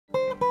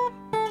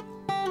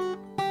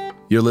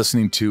You're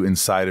listening to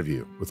Inside of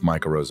You with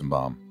Michael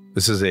Rosenbaum.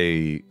 This is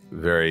a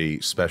very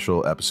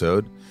special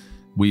episode.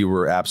 We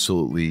were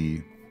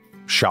absolutely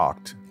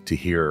shocked to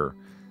hear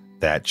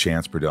that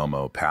Chance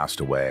Perdomo passed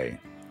away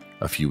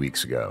a few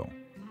weeks ago.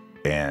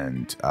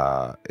 And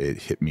it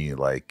hit me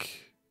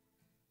like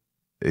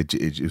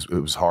it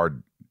was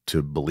hard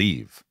to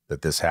believe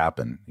that this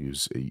happened. He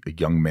was a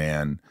young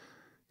man,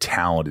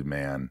 talented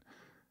man,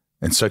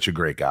 and such a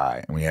great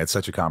guy. And we had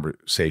such a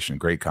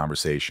great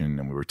conversation,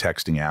 and we were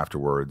texting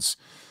afterwards.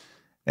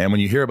 And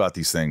when you hear about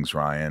these things,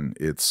 Ryan,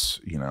 it's,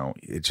 you know,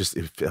 it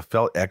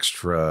felt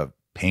extra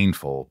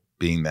painful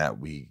being that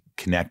we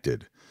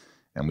connected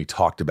and we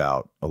talked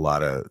about a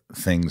lot of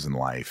things in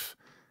life.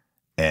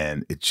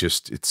 And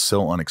it's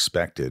so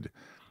unexpected.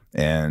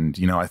 And,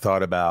 you know, I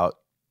thought about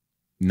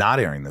not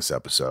airing this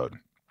episode.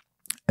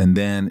 And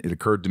then it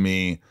occurred to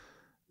me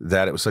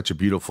that it was such a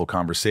beautiful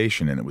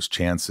conversation, and it was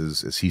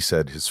Chance's, as he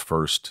said, his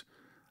first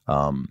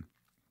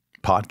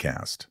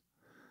podcast.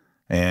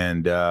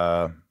 And,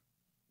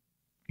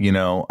 you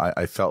know,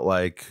 I felt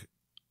like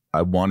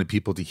I wanted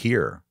people to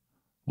hear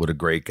what a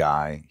great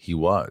guy he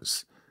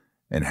was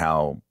and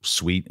how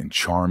sweet and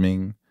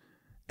charming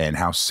and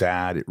how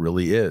sad it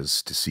really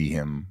is to see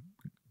him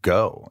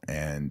go.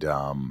 And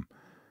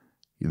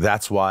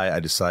that's why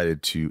I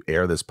decided to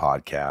air this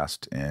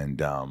podcast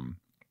and,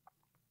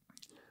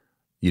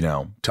 you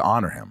know, to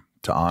honor him,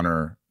 to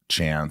honor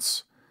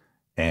Chance.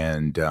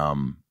 And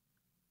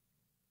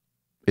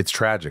it's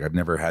tragic. I've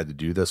never had to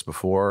do this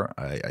before.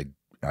 I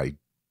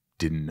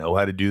didn't know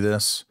how to do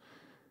this.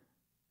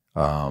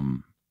 I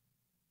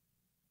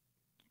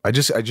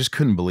just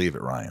couldn't believe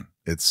it, Ryan.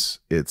 It's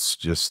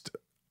just,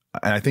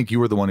 and I think you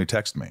were the one who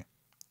texted me.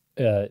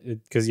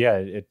 Cause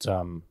I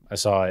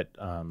saw it,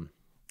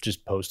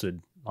 just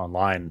posted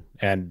online,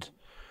 and,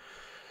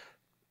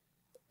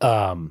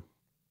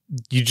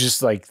 you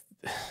just like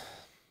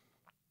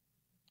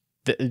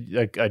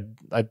I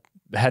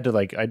had to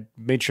I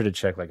made sure to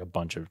check like a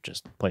bunch of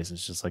just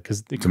places, just like,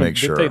 cause to make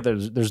sure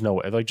there's no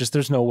way,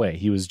 there's no way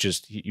he was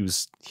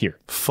here,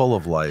 full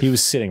of life. He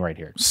was sitting right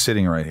here,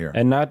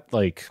 and not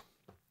like,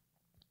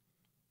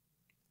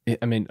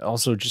 I mean,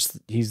 also just,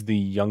 he's the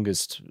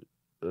youngest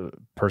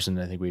person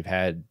I think we've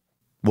had,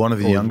 one of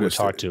the youngest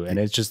talked to. And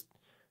it's just,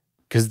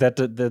 cause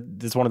that's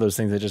one of those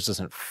things that just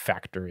doesn't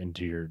factor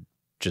into your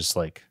just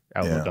like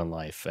outlook on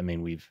life. I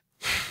mean, we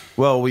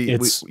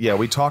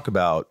talk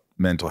about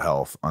mental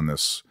health on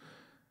this,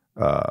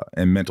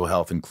 and mental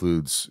health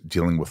includes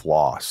dealing with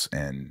loss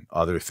and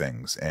other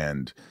things.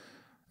 And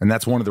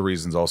that's one of the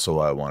reasons also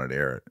why I wanted to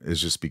air it,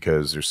 is just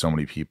because there's so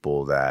many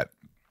people that,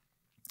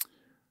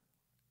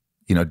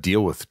 you know,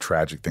 deal with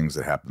tragic things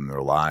that happen in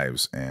their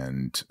lives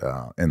and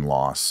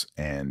loss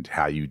and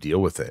how you deal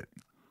with it.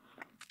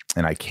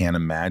 And I can't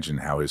imagine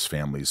how his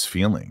family's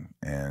feeling.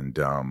 And,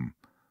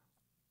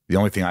 the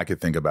only thing I could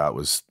think about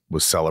was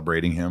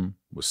celebrating him,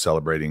 was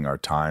celebrating our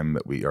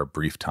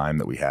brief time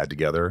that we had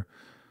together.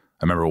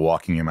 I remember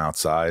walking him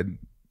outside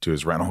to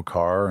his rental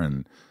car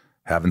and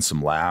having some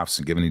laughs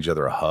and giving each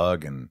other a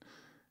hug. And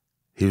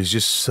he was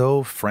just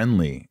so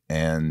friendly,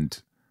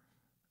 and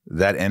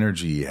that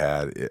energy he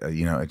had,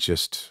 you know,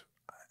 it's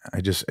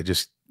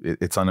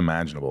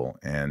unimaginable.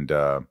 And,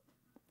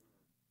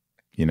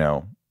 you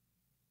know,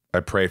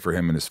 I pray for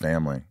him and his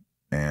family,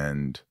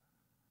 and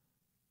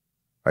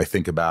I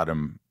think about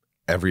him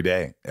every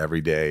day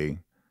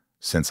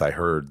since I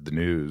heard the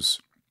news.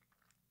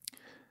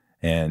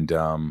 And,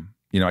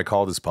 you know, I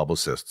called his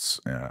publicists.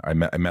 I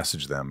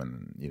messaged them,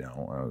 and, you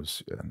know,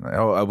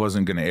 I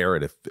wasn't going to air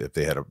it if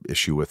they had an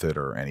issue with it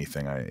or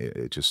anything.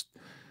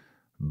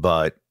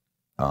 But,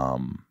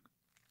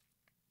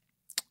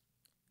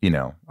 you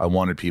know, I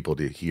wanted people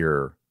to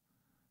hear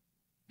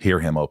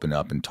him open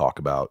up and talk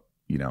about,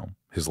 you know,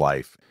 his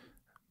life.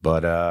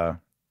 But,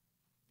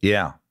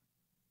 yeah.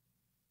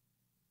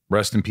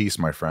 Rest in peace,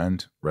 my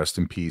friend. Rest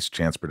in peace,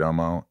 Chance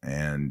Perdomo.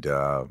 And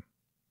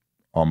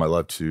all my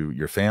love to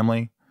your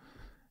family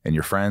and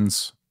your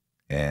friends.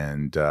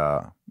 And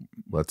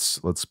let's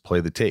play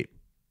the tape.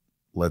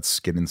 Let's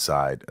get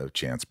inside of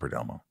Chance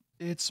Perdomo.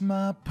 It's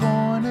my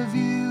point of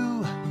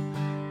view.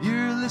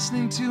 You're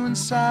listening to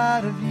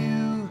Inside of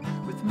You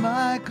with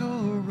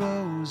Michael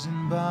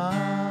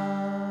Rosenbaum.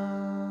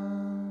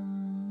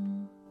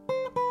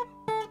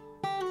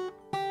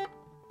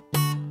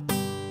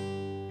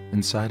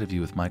 Inside of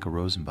You with Michael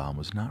Rosenbaum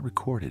was not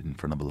recorded in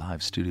front of a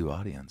live studio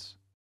audience.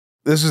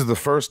 This is the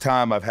first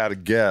time I've had a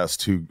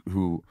guest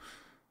who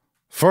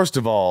first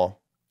of all,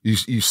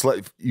 you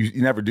slept.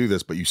 You never do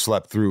this, but you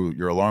slept through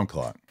your alarm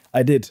clock.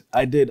 I did.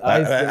 I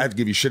have to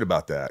give you shit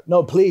about that.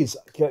 No, please.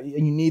 You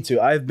need to.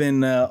 I've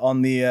been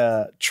on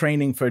the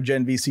training for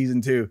Gen V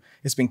season 2.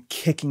 It's been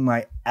kicking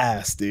my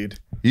ass, dude.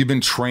 You've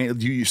been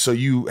trained.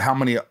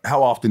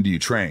 How often do you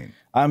train?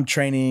 I'm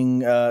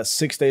training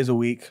 6 days a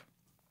week.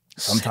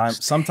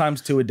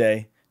 Sometimes 2 a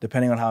day,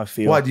 depending on how I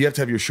feel. Why, do you have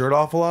to have your shirt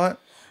off a lot?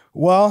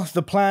 Well,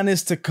 the plan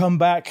is to come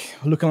back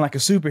looking like a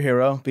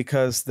superhero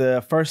because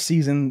the first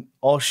season,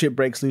 all shit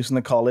breaks loose in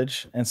the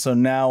college. And so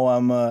now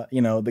I'm,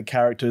 the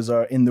characters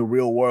are in the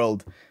real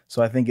world.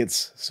 So I think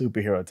it's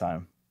superhero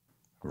time.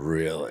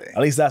 Really?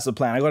 At least that's the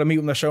plan. I got to meet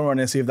with the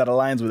showrunner and see if that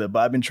aligns with it. But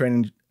I've been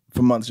training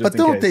for months just in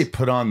case. But don't they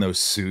put on those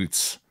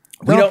suits?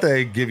 Don't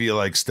they give you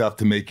like stuff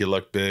to make you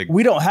look big?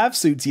 We don't have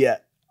suits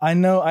yet. I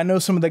know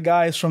some of the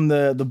guys from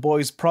the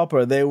boys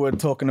proper, they were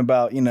talking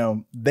about,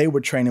 they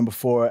were training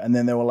before and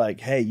then they were like,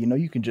 hey,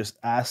 you can just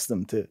ask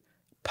them to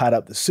pad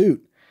up the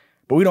suit.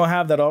 But we don't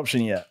have that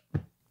option yet.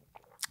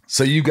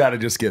 So you got to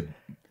just get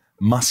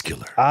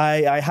muscular.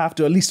 I have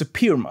to at least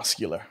appear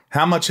muscular.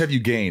 How much have you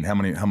gained?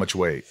 How much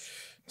weight?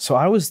 So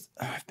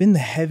I've been the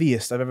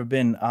heaviest I've ever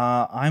been.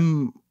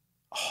 I'm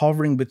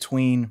hovering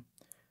between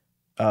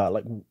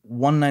like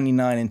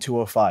 199 and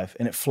 205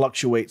 and it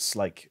fluctuates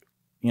like,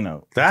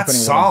 That's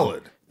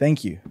solid.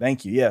 Thank you.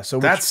 Yeah. So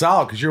that's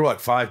solid because you're what,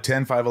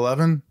 5'10",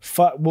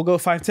 5'11"? We'll go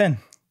 5'10".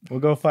 We'll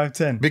go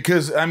 5'10".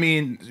 Because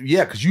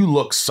because you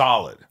look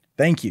solid.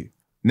 Thank you.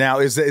 Now,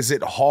 is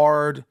it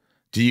hard?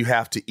 Do you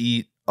have to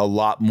eat a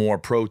lot more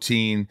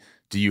protein?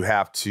 Do you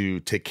have to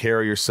take care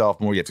of yourself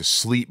more? You have to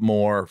sleep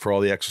more for all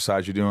the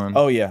exercise you're doing?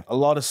 Oh yeah, a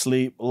lot of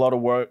sleep, a lot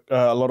of work,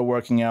 a lot of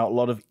working out,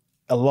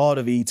 a lot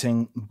of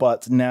eating.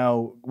 But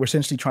now we're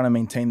essentially trying to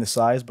maintain the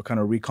size, but kind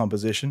of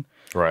recomposition.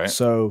 Right.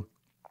 So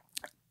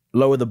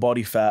lower the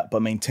body fat,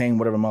 but maintain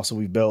whatever muscle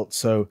we've built.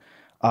 So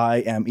I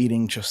am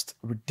eating just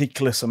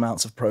ridiculous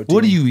amounts of protein.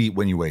 What do you eat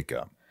when you wake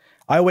up?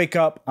 I wake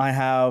up, I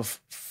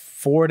have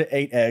 4 to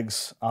 8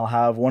 eggs. I'll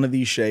have one of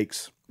these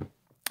shakes.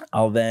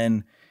 I'll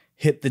then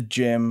hit the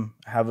gym,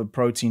 have a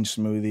protein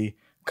smoothie,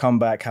 come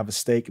back, have a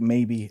steak,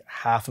 maybe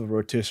half of a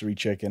rotisserie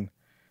chicken,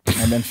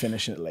 and then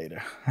finish it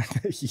later.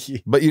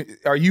 But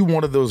are you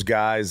one of those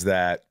guys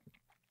that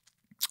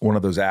one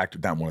of those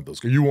actors, not one of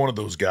those. You one of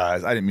those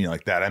guys. I didn't mean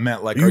like that. I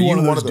meant like, are you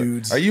one of those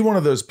dudes? Are you one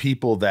of those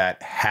people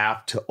that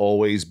have to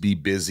always be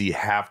busy,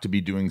 have to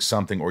be doing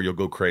something, or you'll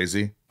go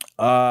crazy?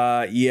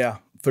 Yeah,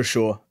 for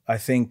sure. I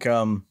think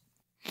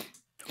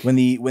when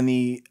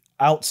the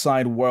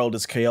outside world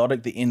is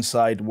chaotic, the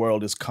inside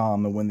world is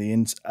calm, and when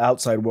the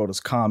outside world is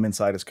calm,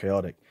 inside is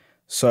chaotic.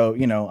 So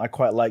I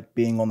quite like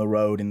being on the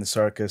road in the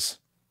circus,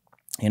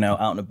 out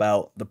and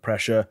about. The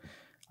pressure,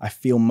 I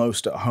feel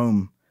most at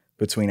home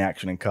between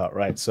action and cut,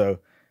 right? So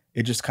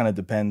it just kind of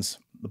depends.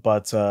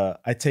 But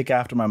I take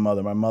after my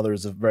mother. My mother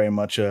is very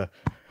much a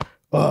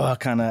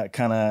kind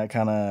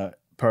of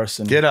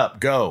person. Get up,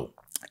 go.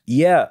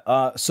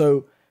 Yeah.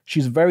 So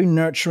she's a very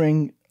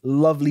nurturing,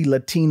 lovely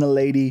Latina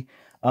lady.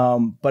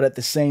 But at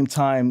the same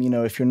time,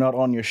 if you're not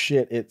on your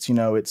shit, it's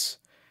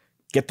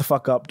get the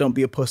fuck up, don't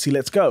be a pussy,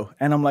 let's go.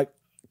 And I'm like,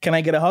 can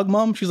I get a hug,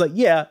 Mom? She's like,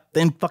 yeah,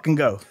 then fucking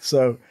go.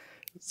 So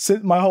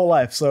my whole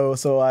life.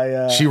 So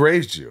I. She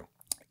raised you.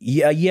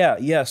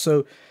 Yeah.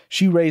 So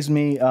she raised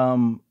me.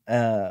 The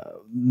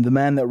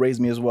man that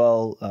raised me as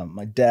well,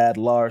 my dad,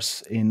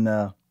 Lars, in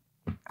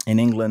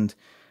England.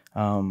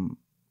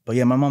 But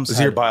yeah, my mom's. Is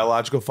he your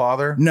biological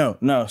father?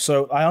 No.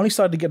 So I only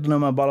started to get to know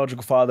my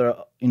biological father,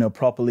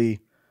 properly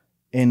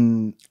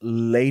in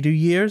later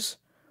years,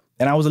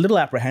 and I was a little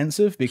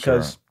apprehensive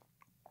because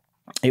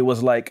it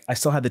was like I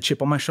still had the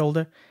chip on my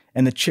shoulder.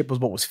 And the chip was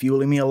what was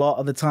fueling me a lot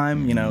of the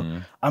time.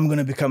 I'm going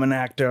to become an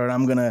actor and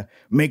I'm going to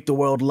make the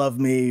world love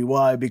me.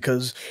 Why?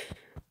 Because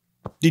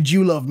did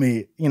you love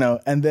me?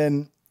 And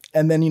then,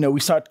 we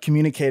start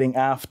communicating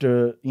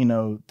after,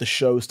 the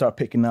shows start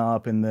picking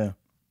up and the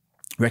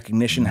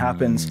recognition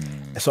happens.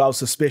 So I was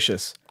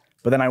suspicious.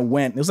 But then I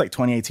went, it was like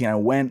 2018. I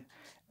went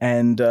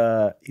and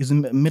it was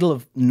in the middle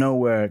of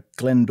nowhere,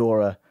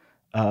 Glendora.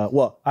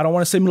 Well, I don't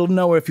want to say middle of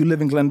nowhere if you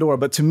live in Glendora,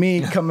 but to me,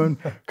 coming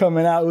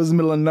out, it was the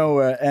middle of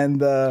nowhere.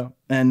 And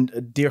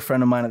a dear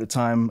friend of mine at the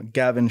time,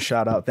 Gavin,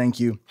 shout out, thank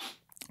you,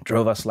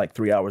 drove us like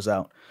 3 hours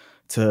out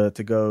to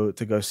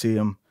go see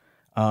him.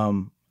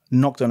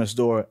 Knocked on his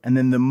door, and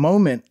then the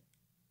moment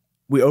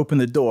we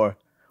opened the door,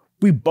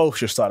 we both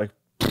just started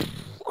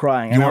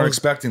crying. You weren't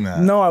expecting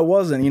that? No, I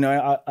wasn't.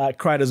 I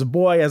cried as a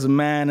boy, as a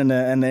man,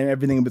 and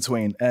everything in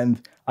between.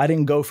 And I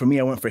didn't go for me;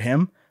 I went for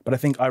him. But I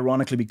think,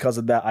 ironically, because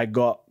of that, I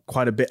got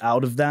quite a bit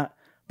out of that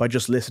by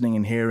just listening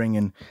and hearing.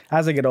 And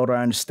as I get older,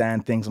 I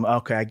understand things. I'm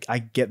like, okay, I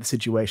get the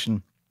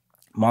situation.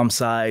 Mom's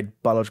side,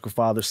 biological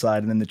father's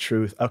side, and then the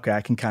truth. Okay, I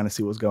can kind of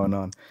see what's going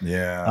on.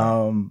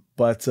 Yeah.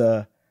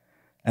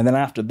 And then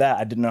after that,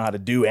 I didn't know how to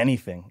do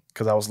anything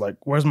because I was like,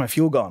 where's my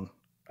fuel gone?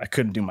 I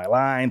couldn't do my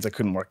lines. I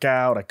couldn't work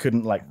out. I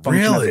couldn't function.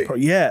 Really?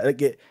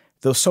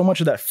 There was so much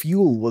of that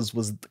fuel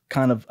was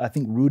kind of, I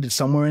think, rooted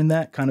somewhere in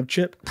that kind of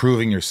chip.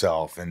 Proving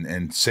yourself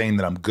and saying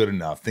that I'm good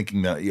enough,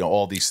 thinking that,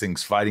 all these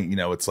things, fighting,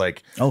 it's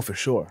like. Oh, for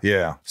sure.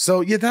 Yeah.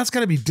 So, yeah, that's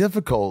got to be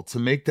difficult to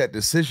make that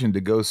decision to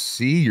go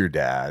see your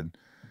dad,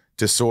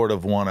 to sort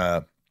of want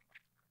to.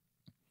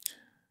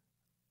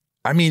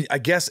 I mean, I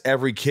guess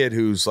every kid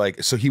who's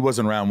like, so he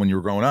wasn't around when you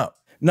were growing up.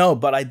 No,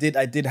 but I did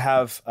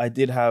have,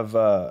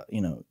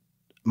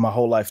 my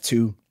whole life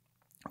two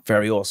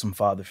very awesome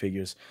father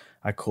figures.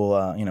 I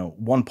call,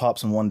 one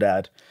pops and one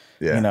dad.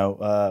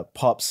 Yeah.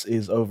 Pops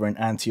is over in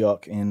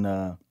Antioch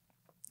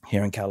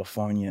here in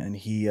California, and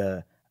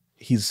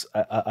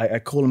I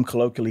call him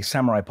colloquially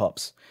Samurai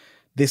Pops.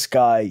 This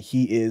guy,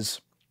 he is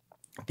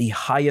the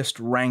highest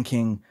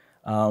ranking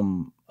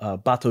Bato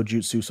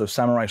Jutsu, so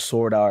samurai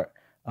sword art,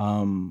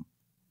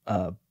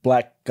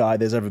 black guy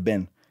there's ever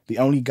been. The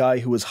only guy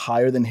who was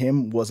higher than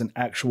him was an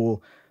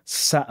actual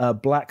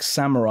black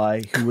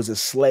samurai who was a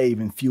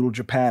slave in feudal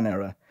Japan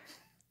era.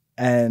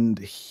 And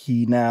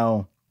he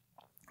now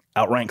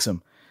outranks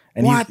him.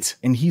 And what?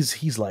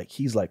 He's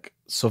like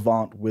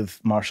savant with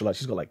martial arts.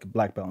 He's got like a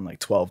black belt in like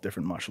 12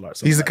 different martial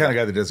arts. He's the kind of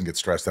guy that doesn't get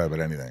stressed out about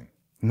anything.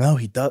 No,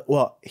 he does.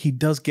 Well, he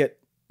does get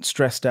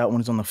stressed out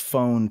when he's on the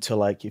phone to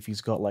like if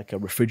he's got like a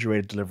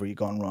refrigerator delivery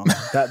gone wrong.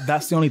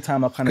 That's the only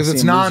time I kind of because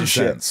it's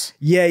nonsense.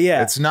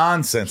 Yeah, it's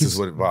nonsense. He's is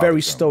what it bothers very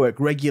him. stoic,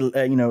 regular,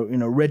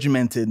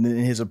 regimented in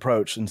his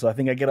approach, and so I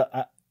think I get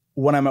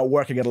when I'm at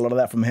work, I get a lot of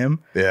that from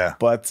him. Yeah,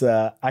 but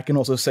I can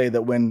also say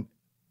that when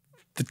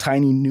the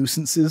tiny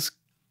nuisances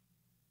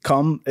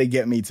come, they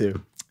get me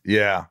too.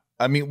 Yeah,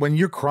 I mean, when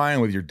you're crying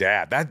with your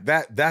dad,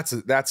 that's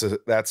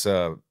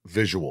a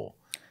visual.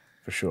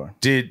 For sure.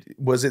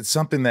 Was it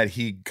something that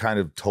he kind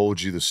of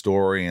told you the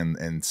story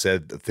and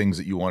said the things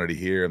that you wanted to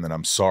hear, and then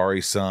I'm sorry,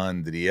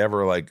 son? Did he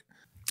ever like?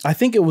 I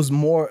think it was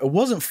more. It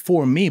wasn't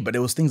for me, but it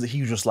was things that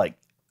he was just like.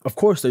 Of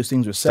course, those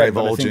things were said.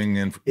 Divulging,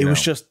 and it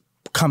was just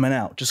coming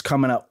out,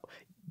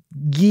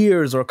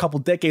 years or a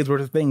couple decades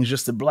worth of things,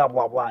 just to blah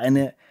blah blah,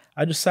 and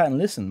I just sat and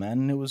listened, man,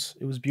 and it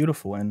was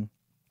beautiful. And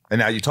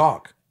now you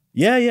talk.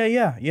 Yeah.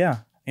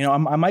 I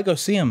might go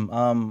see him.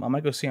 I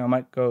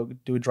might go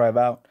do a drive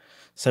out,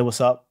 say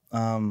what's up.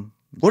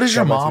 What does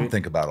your mom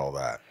think about all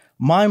that?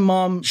 My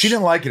mom, she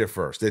didn't like it at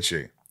first, did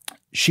she?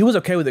 She was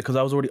okay with it because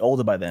I was already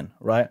older by then,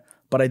 right?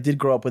 But I did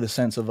grow up with a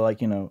sense of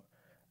like, and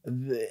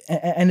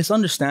it's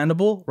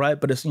understandable, right?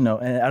 But it's, and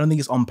I don't think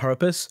it's on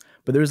purpose,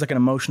 but there is like an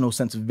emotional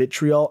sense of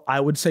vitriol. I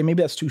would say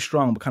maybe that's too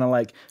strong, but kind of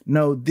like,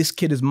 no, this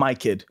kid is my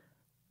kid.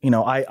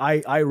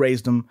 I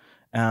raised him,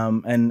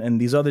 and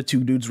these other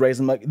two dudes raised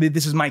him like,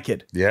 this is my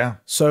kid. Yeah.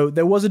 So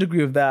there was a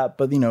degree of that,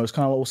 but, it's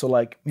kind of also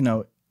like,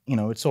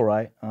 it's all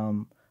right.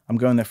 I'm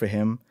going there for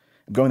him.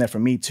 I'm going there for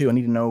me too. I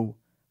need to know,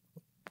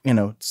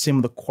 some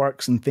of the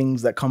quirks and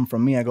things that come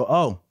from me. I go,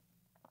 oh,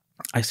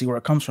 I see where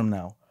it comes from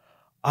now.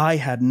 I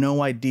had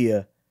no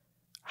idea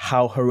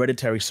how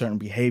hereditary certain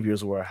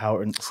behaviors were,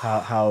 how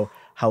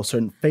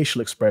certain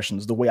facial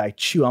expressions, the way I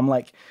chew. I'm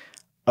like,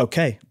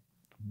 okay,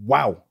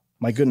 wow,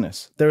 my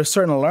goodness. There are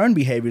certain learned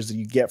behaviors that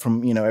you get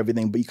from,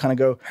 everything, but you kind of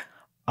go,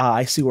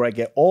 I see where I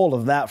get all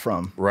of that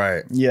from.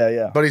 Right.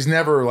 Yeah. But he's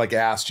never like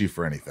asked you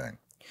for anything.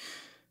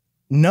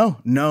 No.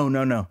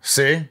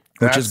 See?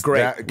 Which is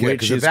great.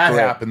 Because if that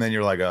happened, then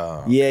you're like,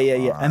 oh.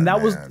 Yeah. And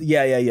that was, man.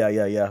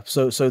 Yeah.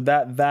 So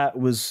that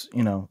was,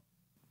 well,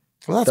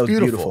 that's that was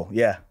beautiful.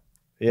 Yeah.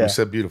 You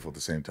said beautiful at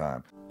the same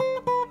time.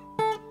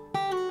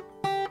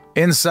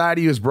 Inside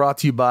of You is brought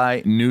to you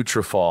by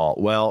Nutrafol.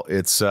 Well,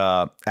 it's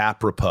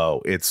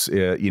apropos. It's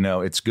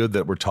it's good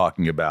that we're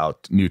talking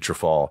about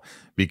Nutrafol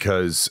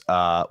because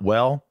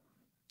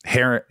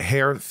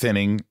hair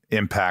thinning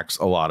impacts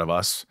a lot of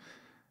us.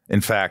 In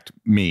fact,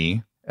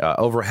 me,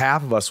 over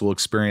half of us will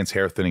experience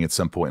hair thinning at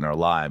some point in our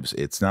lives.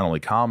 It's not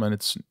only common,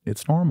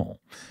 it's normal.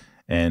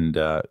 And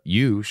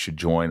you should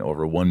join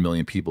over 1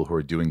 million people who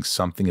are doing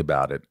something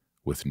about it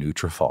with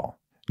Nutrafol.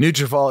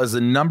 Nutrafol is the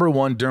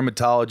 #1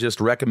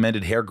 dermatologist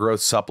recommended hair growth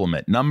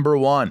supplement.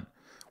 #1,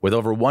 with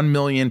over 1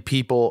 million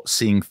people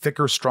seeing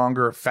thicker,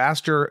 stronger,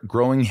 faster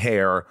growing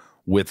hair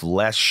with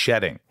less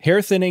shedding.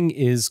 Hair thinning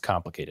is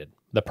complicated.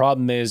 The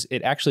problem is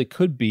it actually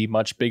could be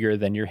much bigger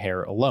than your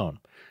hair alone.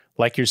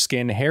 Like your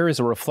skin, hair is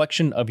a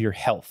reflection of your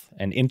health,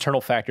 and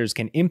internal factors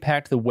can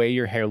impact the way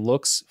your hair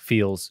looks,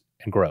 feels,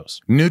 and grows.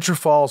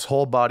 Nutrafol's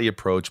whole body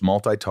approach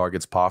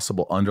multi-targets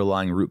possible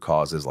underlying root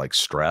causes like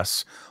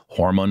stress,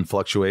 hormone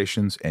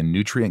fluctuations, and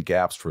nutrient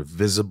gaps for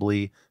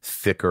visibly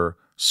thicker,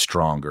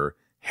 stronger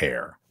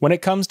hair. When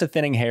it comes to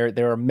thinning hair,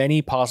 there are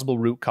many possible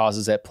root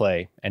causes at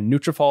play, and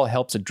Nutrafol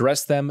helps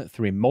address them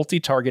through a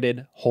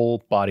multi-targeted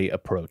whole body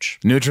approach.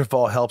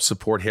 Nutrafol helps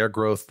support hair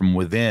growth from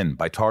within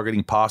by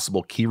targeting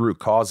possible key root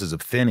causes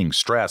of thinning,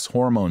 stress,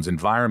 hormones,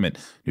 environment,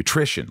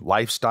 nutrition,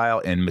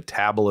 lifestyle, and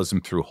metabolism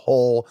through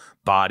whole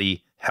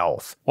body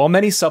health. While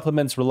many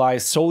supplements rely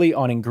solely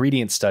on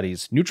ingredient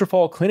studies,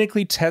 Nutrafol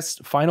clinically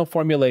tests final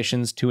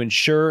formulations to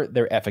ensure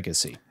their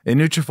efficacy. In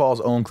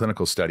Nutrafol's own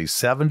clinical study,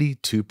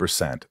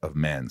 72% of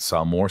men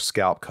saw more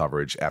scalp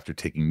coverage after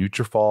taking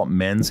Nutrafol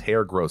men's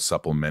hair growth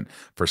supplement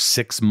for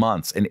 6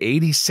 months, and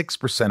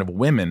 86% of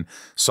women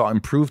saw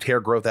improved hair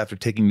growth after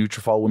taking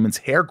Nutrafol women's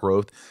hair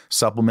growth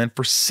supplement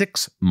for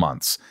 6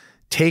 months.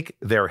 Take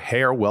their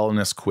hair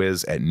wellness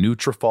quiz at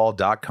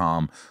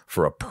Nutrafol.com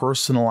for a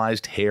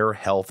personalized hair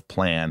health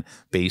plan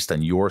based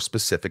on your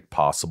specific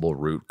possible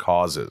root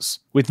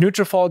causes. With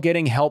Nutrafol,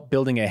 getting help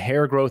building a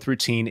hair growth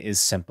routine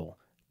is simple.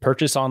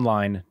 Purchase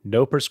online,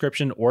 no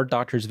prescription or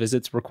doctor's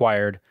visits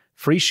required,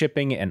 Free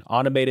shipping and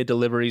automated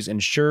deliveries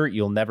ensure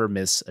you'll never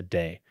miss a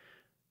day.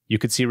 You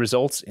could see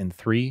results in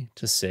 3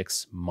 to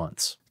 6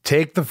 months.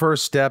 Take the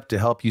first step to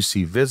help you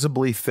see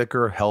visibly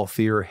thicker,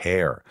 healthier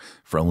hair.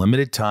 For a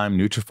limited time,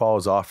 Nutrafol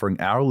is offering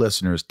our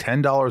listeners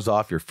 $10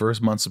 off your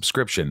first month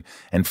subscription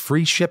and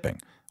free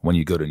shipping when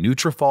you go to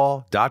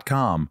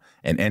Nutrafol.com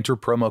and enter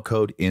promo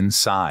code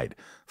INSIDE.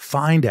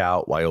 Find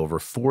out why over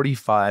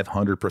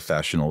 4,500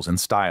 professionals and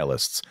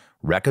stylists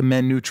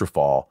recommend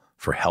Nutrafol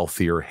for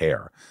healthier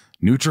hair.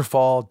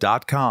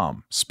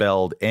 Nutrafol.com,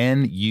 spelled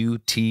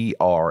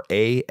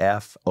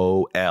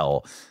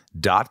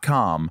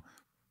Nutrafol.com,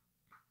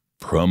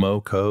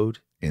 promo code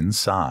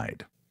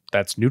INSIDE.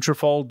 That's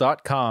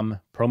Nutrafol.com,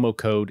 promo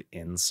code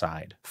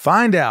INSIDE.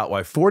 Find out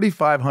why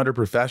 4,500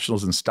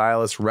 professionals and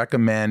stylists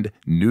recommend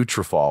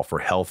Nutrafol for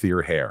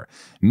healthier hair.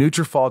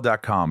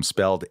 Nutrafol.com,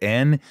 spelled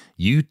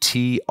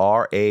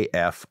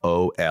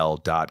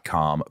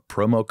Nutrafol.com,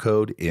 promo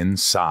code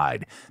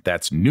INSIDE.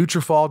 That's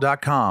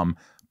Nutrafol.com,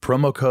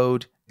 promo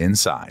code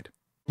INSIDE.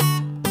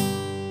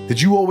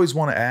 Did you always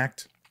want to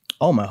act?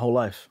 Oh, my whole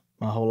life.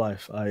 My whole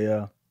life.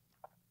 I'm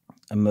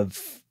a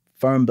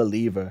firm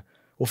believer.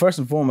 Well, first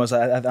and foremost,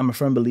 I'm a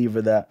firm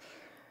believer that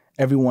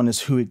everyone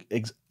is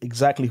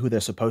exactly who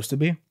they're supposed to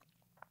be.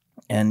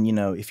 And, you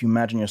know, if you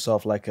imagine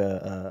yourself like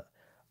a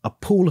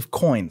pool of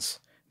coins,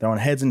 they're on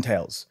heads and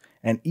tails.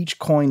 And each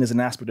coin is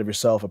an aspect of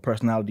yourself, a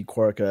personality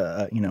quirk,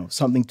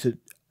 something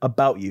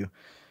about you.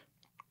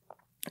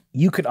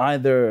 You could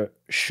either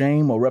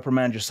shame or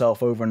reprimand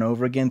yourself over and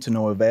over again to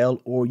no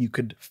avail, or you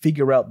could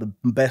figure out the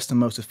best and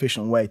most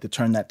efficient way to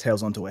turn that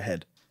tails onto a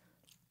head.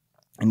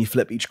 And you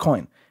flip each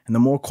coin. And the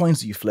more coins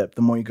that you flip,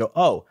 the more you go,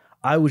 oh,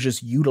 I was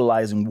just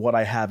utilizing what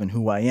I have and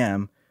who I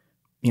am,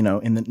 you know,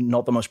 in the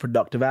not the most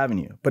productive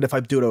avenue. But if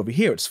I do it over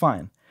here, it's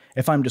fine.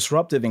 If I'm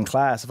disruptive in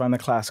class, if I'm the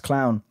class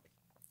clown,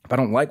 if I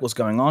don't like what's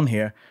going on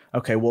here,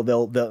 okay, well,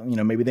 they'll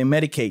maybe they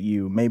medicate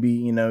you. Maybe,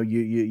 you know,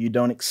 you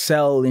don't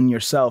excel in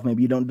yourself.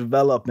 Maybe you don't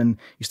develop and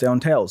you stay on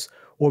tails.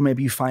 Or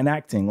maybe you find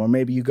acting. Or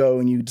maybe you go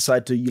and you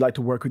decide you like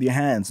to work with your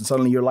hands and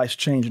suddenly your life's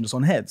changed and it's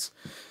on heads.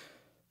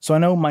 So I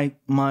know my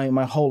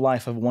whole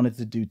life I've wanted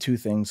to do two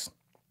things.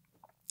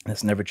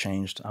 That's never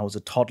changed. I was a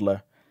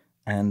toddler,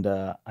 and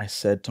I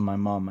said to my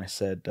mom, I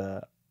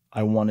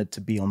wanted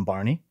to be on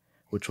Barney,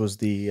 which was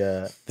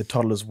the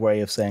toddler's way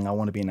of saying I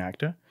want to be an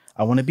actor.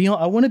 I want to be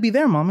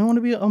there, Mom. I want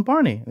to be on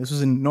Barney. This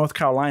was in North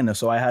Carolina,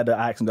 so I had an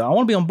accent. I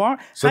want to be on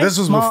Barney. So this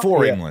was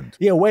before England.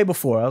 Yeah, way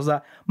before. I was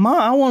like, Mom,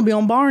 I want to be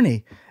on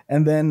Barney.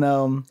 And then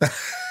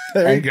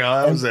there you go.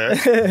 That was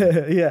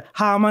it. Yeah.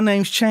 Hi, my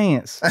name's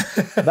Chance.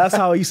 That's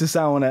how I used to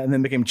sound when and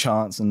then became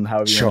Chance and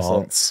however you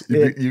Chance.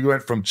 You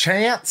went from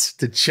Chance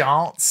to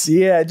Chance.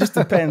 Yeah, it just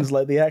depends.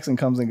 Like the accent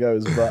comes and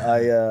goes. But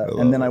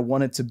I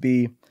wanted to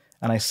be,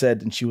 and I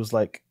said, and she was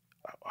like,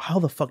 how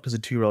the fuck does a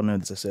 2-year-old know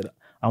this? I said,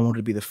 I wanted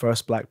to be the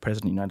first black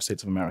president of the United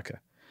States of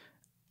America.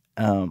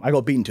 I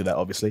got beaten to that,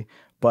 obviously.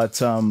 But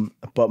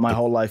my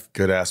whole life.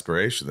 Good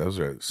aspiration. Those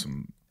are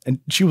some. And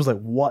she was like,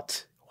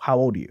 what? How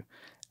old are you?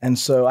 And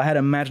so I had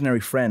an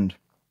imaginary friend,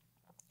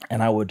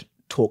 and I'd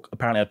talk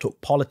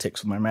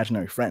politics with my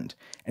imaginary friend,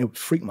 and it would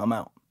freak mom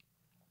out.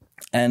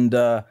 And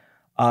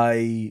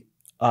my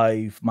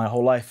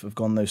whole life have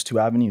gone those two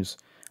avenues.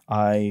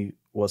 I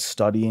was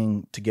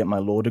studying to get my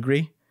law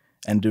degree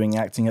and doing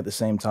acting at the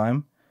same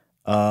time.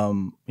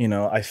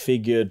 I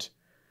figured,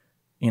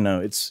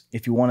 it's,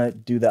 if you want to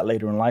do that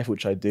later in life,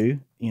 which I do,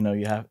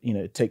 you have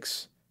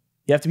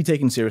to be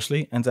taken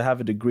seriously, and to have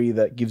a degree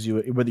that gives you,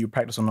 whether you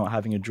practice or not,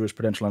 having a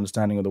jurisprudential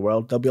understanding of the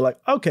world, they'll be like,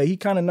 okay, he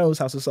kind of knows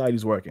how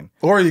society's working.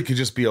 Or you could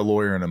just be a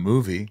lawyer in a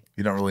movie.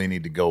 You don't really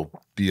need to go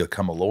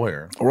become a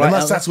lawyer. Right.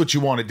 Unless that's what you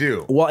want to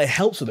do. Well, it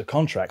helps with the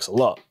contracts a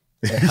lot.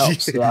 It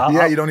helps. You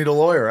don't need a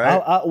lawyer,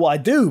 right? I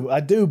do,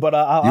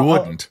 but you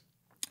wouldn't.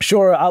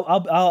 Sure,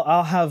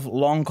 I'll have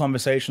long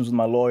conversations with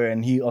my lawyer,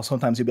 and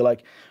sometimes he'll be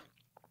like,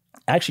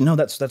 actually, no,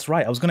 that's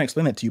right. I was going to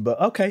explain it to you, but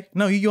okay,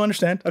 no, you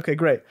understand. Okay,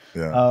 great.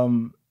 Yeah.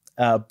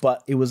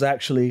 But it was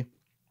actually,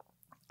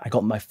 I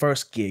got my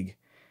first gig,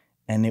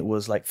 and it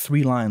was like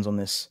 3 lines on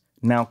this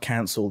now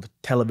canceled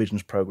television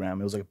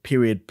program. It was like a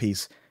period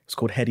piece. It's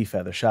called Hetty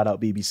Feather. Shout out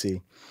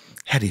BBC.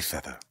 Hetty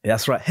Feather.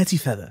 That's right, Hetty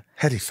Feather.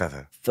 Hetty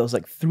Feather. There was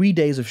like 3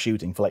 days of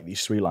shooting for like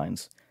these 3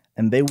 lines,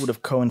 and they would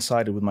have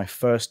coincided with my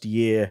first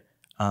year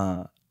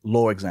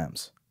law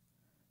exams.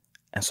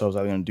 And so I was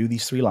either going to do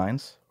these 3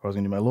 lines, or I was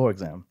going to do my law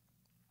exam.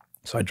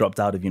 So I dropped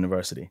out of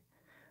university.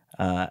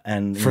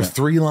 And for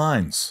 3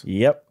 lines.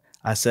 Yep.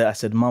 I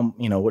said, Mom,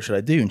 what should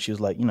I do? And she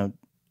was like,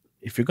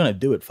 if you're going to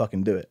do it,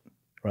 fucking do it.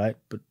 Right.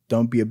 But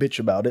don't be a bitch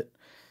about it.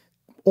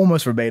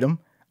 Almost verbatim.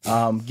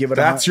 Give it.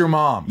 That's your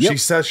mom. Yep. She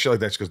says shit like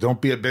that. She goes, don't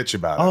be a bitch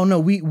about it. Oh no,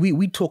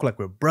 we talk like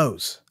we're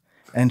bros.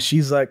 And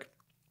she's like,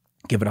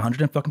 give it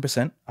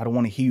 100%. I don't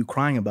want to hear you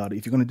crying about it.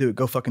 If you're going to do it,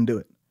 go fucking do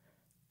it.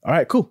 All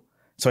right, cool.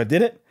 So I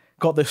did it.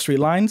 Got those 3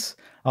 lines.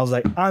 I was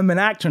like, I'm an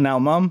actor now,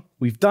 Mom.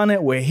 We've done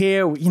it. We're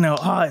here.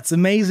 It's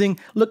amazing.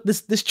 Look,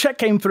 this check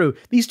came through.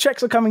 These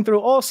checks are coming through.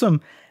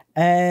 Awesome.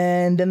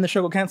 And then the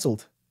show got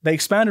canceled. They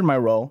expanded my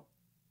role.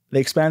 They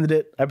expanded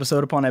it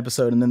episode upon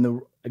episode, and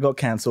then it got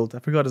canceled. I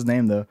forgot his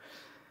name though.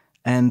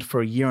 And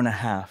for a year and a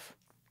half,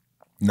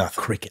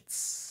 Nothing.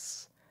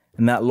 crickets.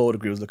 And that law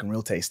degree was looking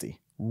real tasty,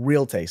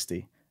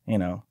 you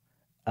know.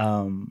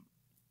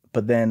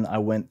 But then I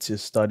went to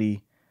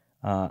study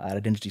at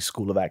Identity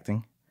School of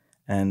Acting,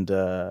 and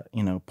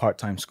you know,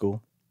 part-time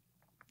school,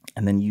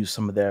 and then used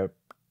some of their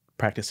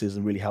practices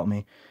and really helped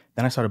me.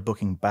 Then I started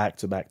booking back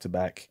to back to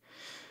back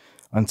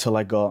until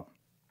I got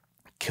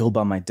Killed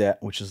by My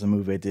Debt, which is the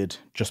movie I did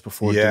just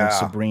before doing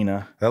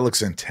Sabrina. That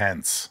looks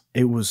intense.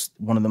 It was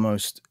one of the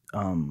most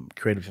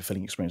creative,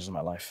 fulfilling experiences of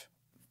my life.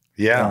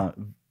 Yeah.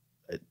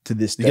 To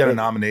this day. You got a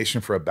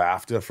nomination for a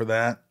BAFTA for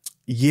that?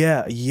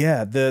 Yeah.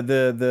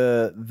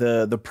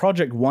 The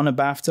project won a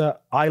BAFTA.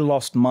 I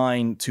lost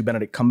mine to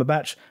Benedict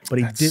Cumberbatch, but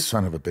he did.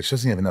 Son of a bitch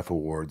doesn't have enough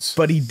awards.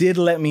 But he did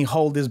let me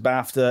hold his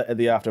BAFTA at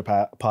the after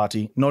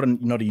party. Not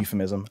a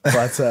euphemism,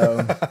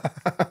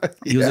 but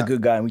he was a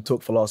good guy, and we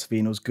talked philosophy,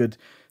 and it was good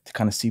to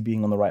kind of see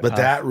being on the right path. But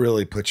that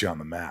really put you on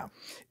the map.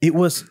 It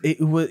was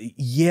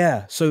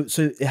yeah. So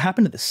it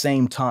happened at the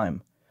same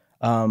time.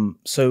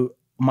 So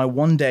my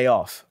one day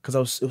off, because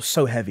it was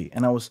so heavy,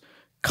 and I was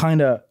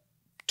kind of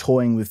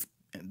toying with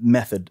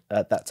method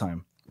at that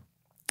time,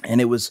 and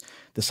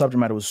the subject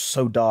matter was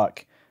so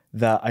dark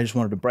that I just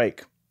wanted a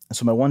break. And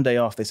so my one day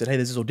off, they said, "Hey,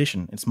 there's this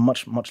audition. It's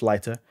much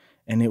lighter,"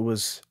 and it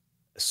was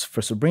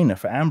for Sabrina,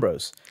 for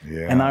Ambrose.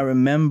 Yeah. And I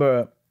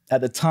remember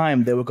at the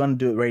time they were going to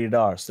do it rated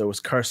R, so there was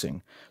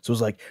cursing. So it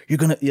was like, you're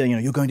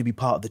going to be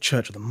part of the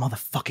Church of the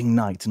Motherfucking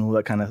Night and all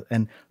that kind of.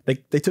 And they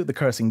took the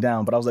cursing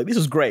down, but I was like, this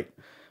is great.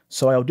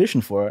 So I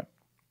auditioned for it,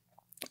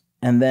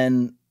 and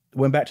then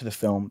went back to the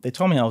film. They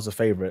told me I was a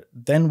favorite.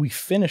 Then we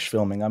finished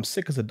filming. I'm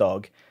sick as a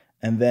dog.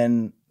 And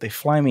then they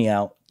fly me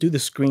out, do the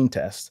screen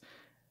test,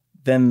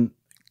 then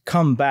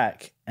come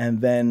back,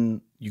 and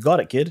then you got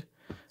it, kid.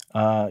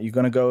 You're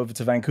going to go over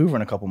to Vancouver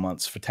in a couple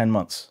months for 10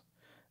 months.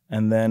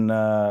 And then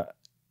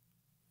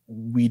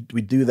we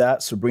do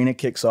that. Sabrina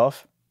kicks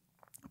off,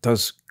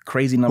 does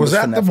crazy numbers. Was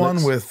that for the Netflix.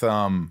 one with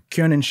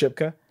Kiernan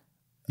Shipka?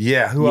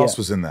 Yeah, who else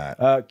was in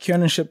that?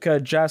 Kiernan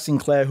Shipka, Jazz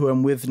Sinclair, who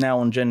I'm with now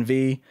on Gen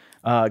V,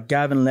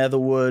 Gavin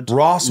Leatherwood.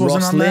 Ross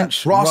wasn't on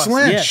Lynch. that? Ross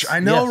Lynch. Yes, I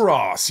know yes.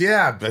 Ross.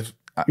 Yeah. But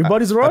Your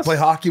buddy's Ross? I play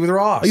hockey with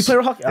Ross. Oh, you play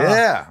hockey?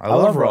 Yeah, I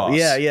love Ross.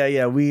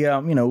 Yeah. We,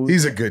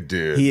 he's a good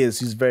dude. He is.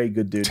 He's a very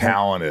good dude.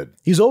 Talented.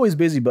 He's always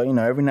busy, but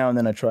every now and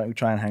then we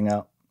try and hang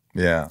out.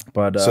 Yeah.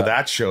 But so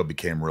that show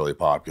became really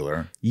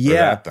popular.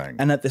 Yeah. That thing.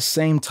 And at the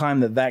same time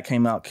that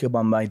came out, Killed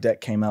by My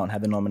Debt came out and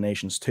had the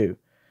nominations too.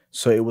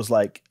 So it was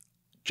like,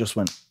 just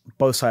went,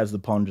 both sides of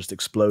the pond just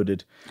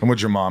exploded. And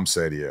what'd your mom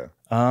say to you?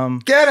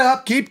 Get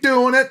up, keep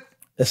doing it.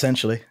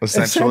 Essentially,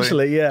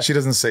 yeah. She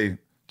doesn't say,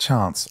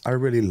 Chance, I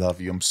really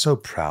love you. I'm so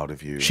proud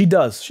of you. She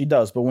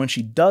does. But when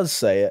she does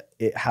say it,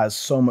 it has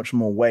so much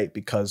more weight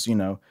because,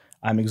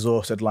 I'm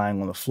exhausted lying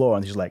on the floor,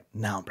 and she's like,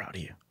 now I'm proud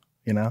of you,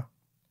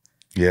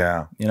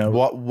 Yeah.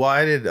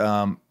 Why did,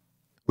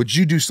 would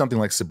you do something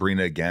like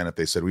Sabrina again if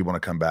they said, we want to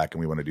come back and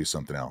we want to do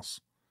something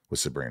else with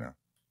Sabrina?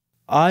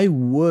 I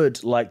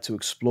would like to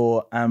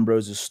explore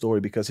Ambrose's story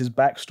because his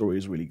backstory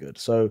is really good.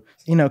 So,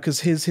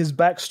 because his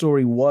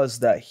backstory was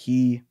that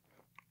he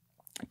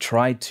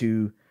tried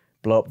to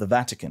blow up the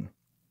Vatican,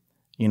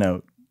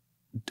 a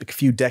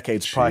few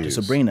decades prior to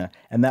Sabrina,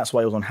 and that's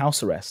why he was on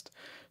house arrest.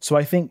 So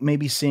I think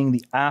maybe seeing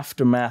the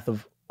aftermath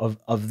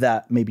of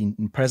that, maybe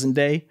in present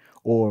day,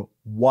 or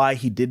why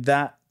he did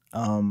that,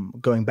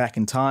 going back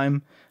in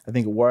time, I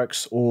think it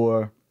works.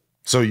 Or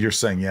so you're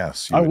saying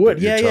yes? I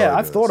would. Yeah.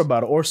 I've thought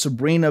about it. Or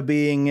Sabrina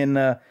being in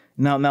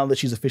now that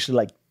she's officially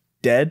like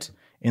dead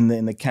in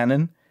the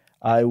canon,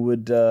 I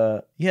would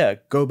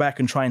go back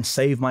and try and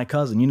save my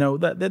cousin.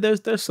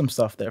 There's some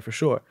stuff there for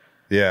sure.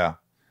 Yeah,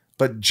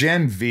 but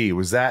Gen V,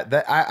 was that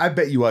I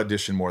bet you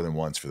auditioned more than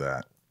once for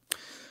that.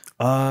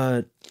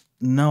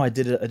 No, I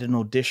did an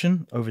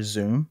audition over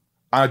Zoom.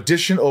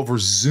 Audition over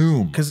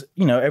Zoom because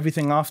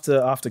everything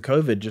after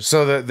COVID just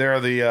so that they're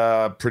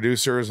the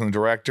producers and the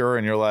director,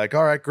 and you're like,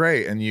 all right,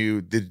 great. And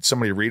did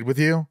somebody read with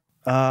you?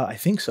 I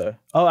think so.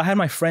 Oh, I had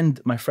my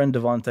friend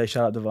Devante.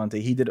 Shout out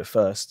Devante. He did it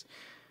first.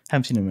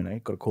 Haven't seen him in a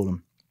minute. Got to call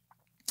him.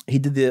 He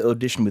did the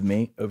audition with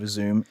me over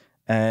Zoom,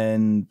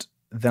 and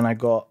then I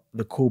got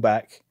the call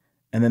back,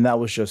 and then that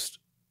was just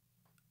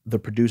the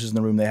producers in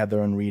the room. They had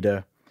their own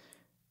reader,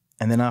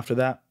 and then after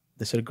that,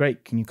 they said,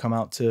 "Great, can you come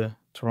out to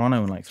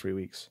Toronto in like 3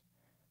 weeks?"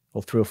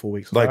 Or 3 or 4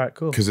 weeks. Like, all right,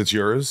 cool. Because it's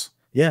yours?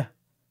 Yeah.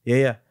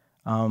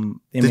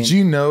 Did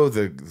you know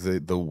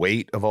the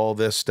weight of all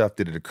this stuff?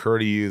 Did it occur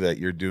to you that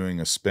you're doing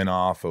a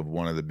spinoff of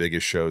one of the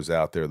biggest shows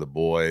out there, The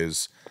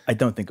Boys? I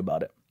don't think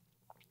about it.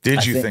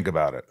 Did you think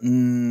about it?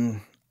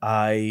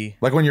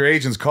 Like when your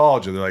agents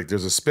called you, they're like,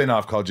 there's a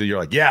spinoff called you. You're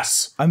like,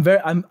 yes. I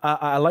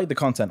like the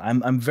content.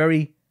 I'm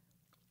very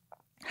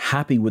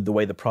happy with the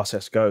way the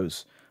process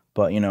goes.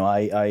 But,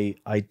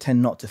 I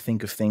tend not to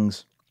think of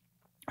things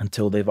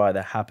until they've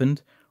either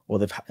happened or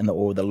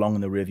they're long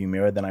in the rearview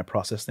mirror, then I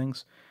process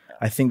things.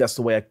 I think that's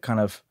the way I kind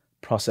of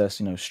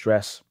process,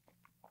 stress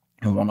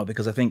and whatnot,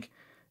 because I think,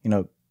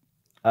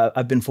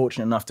 I've been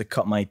fortunate enough to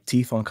cut my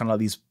teeth on kind of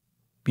like these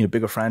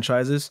bigger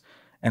franchises.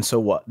 And so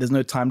what? There's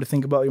no time to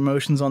think about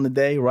emotions on the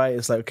day, right?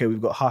 It's like, okay,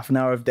 we've got half an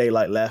hour of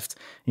daylight left.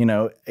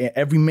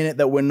 Every minute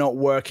that we're not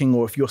working,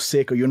 or if you're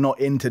sick or you're not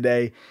in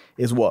today,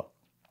 is what?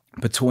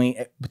 Between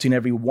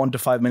every 1 to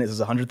 5 minutes is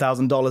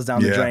 $100,000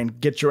 down the drain.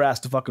 Get your ass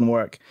to fucking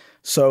work.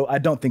 So I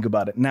don't think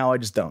about it. Now I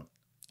just don't.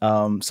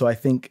 So I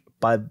think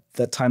by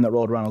that time that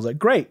rolled around, I was like,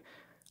 great.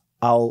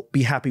 I'll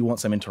be happy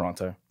once I'm in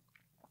Toronto.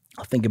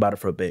 I'll think about it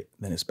for a bit,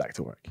 then it's back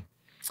to work.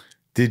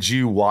 Did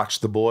you watch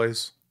The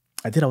Boys?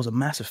 I did. I was a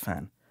massiff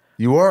fan.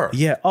 You were?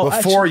 Yeah.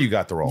 Before you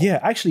got the role? Yeah,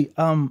 actually,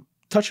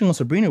 touching on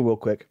Sabrina real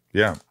quick.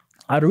 Yeah.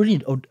 I'd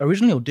originally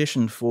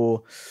auditioned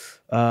for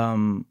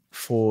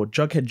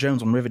Jughead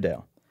Jones on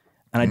Riverdale.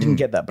 And I didn't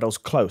get that, but I was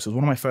close. It was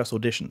one of my first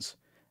auditions.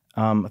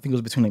 I think it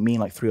was between like me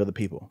and like 3 other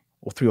people,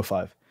 or 3 or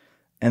 5.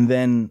 And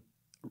then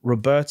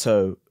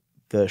Roberto,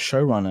 the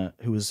showrunner,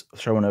 who was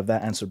showrunner of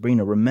that and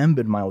Sabrina,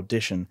 remembered my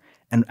audition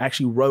and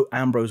actually wrote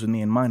Ambrose with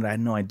me in mind. I had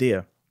no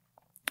idea.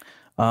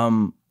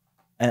 And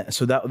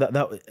so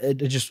I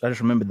just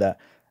remembered that.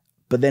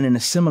 But then in a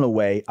similar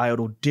way, I had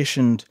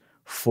auditioned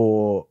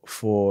for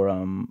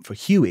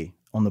Huey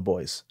on The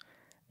Boys,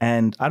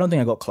 and I don't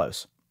think I got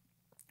close.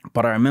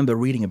 But I remember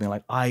reading and being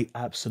like, I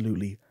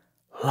absolutely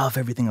love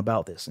everything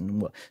about this,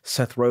 and what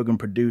Seth Rogen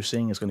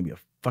producing is going to be a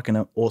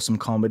fucking awesome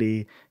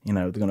comedy.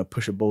 They're going to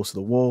push it balls to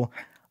the wall.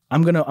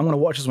 I'm gonna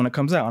watch this when it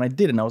comes out, and I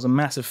did, and I was a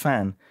massive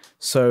fan.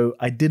 So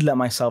I did let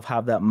myself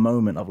have that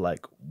moment of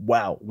like,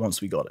 wow, once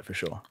we got it for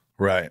sure.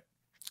 Right.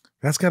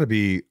 That's got to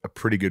be a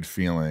pretty good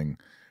feeling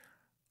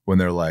when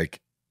they're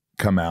like,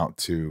 come out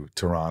to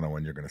Toronto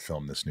when you're going to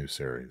film this new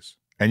series.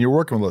 And you're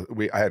working with,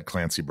 I had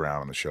Clancy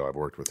Brown on the show. I've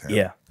worked with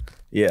him.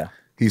 Yeah.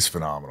 He's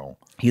phenomenal.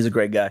 He's a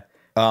great guy.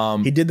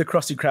 He did the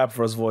Krusty Krab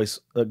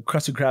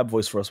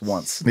voice for us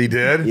once. He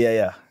did?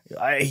 Yeah.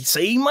 I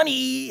say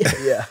money.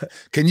 Yeah.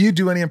 Can you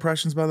do any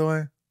impressions, by the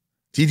way?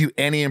 Do you do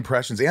any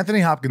impressions?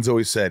 Anthony Hopkins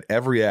always said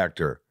every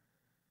actor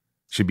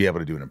should be able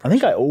to do an impression. I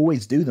think I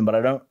always do them, but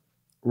I don't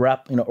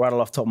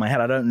rattle off the top of my head.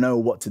 I don't know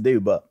what to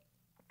do, but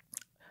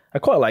I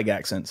quite like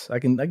accents. I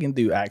can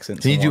do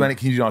accents. Can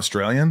you do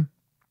Australian?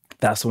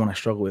 That's the one I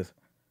struggle with.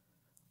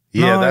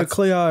 Yeah, no, that's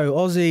Cleo,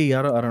 Aussie.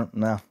 I don't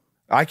know.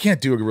 I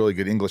can't do a really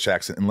good English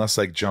accent unless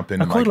I jump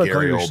into my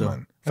Gary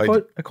Oldman.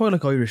 I quite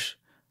like Irish.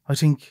 I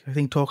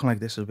think talking like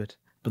this a bit,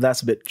 but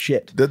that's a bit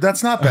shit.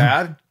 That's not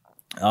bad.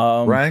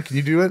 Ryan, can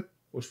you do it?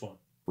 Which one?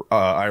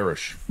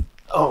 Irish.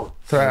 Oh,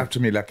 throw after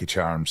me, Lucky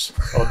Charms.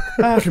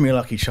 After me,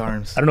 Lucky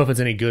Charms. I don't know if it's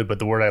any good, but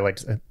the word I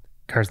liked,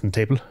 cards on the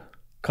table.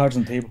 Cards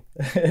on the table.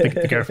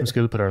 The girl from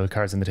school put all the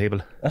cards on the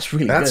table. That's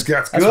really good. That's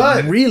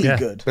good. Really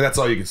good. But that's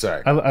all you can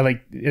say. I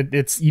like it.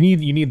 It's you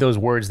need those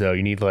words though.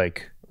 You need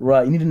like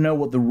right. You need to know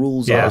what the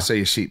rules are. Say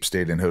you sheep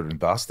stayed in hood and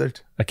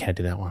bastard. I can't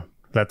do that one.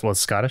 That was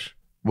Scottish.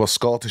 Well,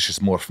 Scottish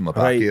is more from the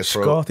back of your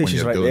throat. Scottish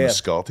is right there.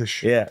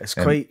 Scottish. Yeah, it's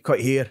quite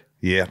here.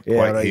 Yeah,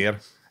 quite here.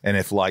 And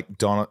if like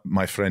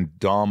my friend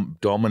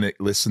Dominic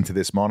listened to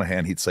this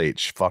Monaghan, he'd say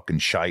it's fucking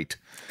shite.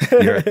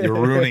 You're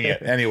ruining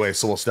it. Anyway,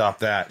 so we'll stop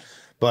that.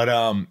 But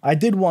I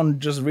did one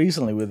just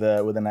recently with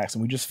an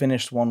accent. We just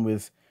finished one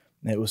with.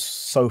 It was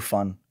so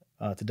fun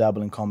to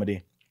dabble in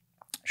comedy.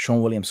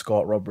 Sean William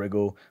Scott, Rob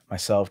Riggle,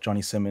 myself,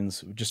 Johnny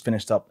Simmons. We just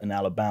finished up in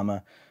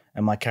Alabama,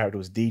 and my character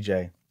was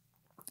DJ,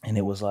 and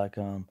it was like,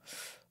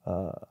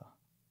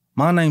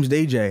 my name's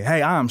DJ.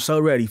 Hey, I'm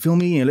so ready. Fill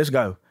me in. Let's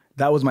go.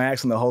 That was my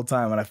accent the whole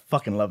time, and I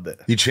fucking loved it.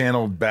 You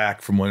channeled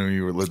back from when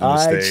you were living in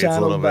the States a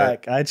little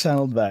bit. I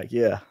channeled back.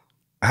 Yeah.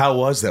 How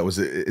was that?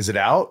 Is it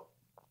out?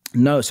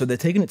 No, so they're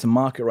taking it to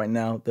market right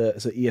now.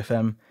 It's at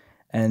EFM,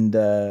 and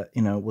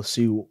we'll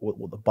see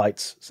what the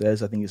Bites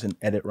says. I think it's in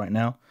edit right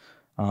now.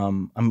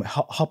 I'm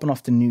hopping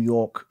off to New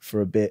York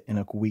for a bit in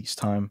a week's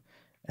time,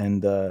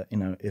 and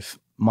if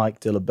Mike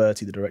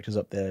DiLiberti, the director's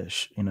up there,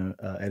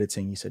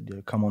 editing, he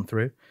said, come on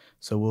through.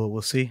 So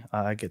we'll see.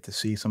 I get to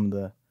see some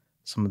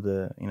of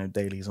the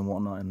dailies and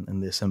whatnot in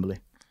the assembly.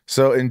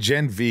 So in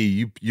Gen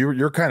V,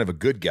 you're kind of a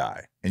good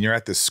guy, and you're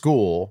at this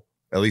school.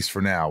 At least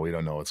for now, we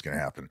don't know what's going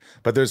to happen.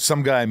 But there's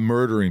some guy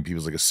murdering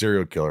people, like a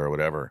serial killer or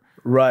whatever.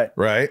 Right.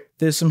 Right?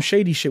 There's some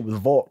shady shit with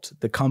Vought,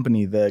 the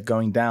company. They're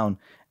going down.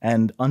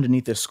 And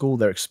underneath their school,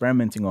 they're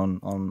experimenting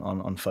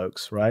on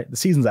folks, right? The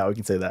season's out, we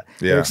can say that.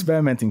 Yeah. They're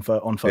experimenting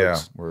on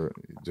folks.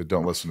 Yeah,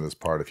 don't listen to this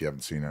part if you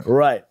haven't seen it.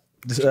 Right.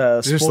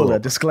 Spoiler,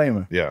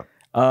 disclaimer. Yeah.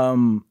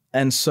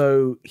 And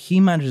so he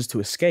manages to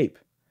escape.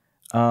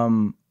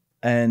 And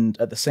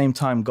at the same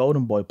time,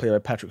 Golden Boy, played by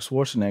Patrick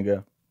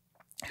Schwarzenegger,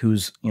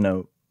 who's,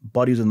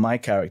 buddies with my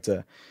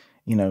character,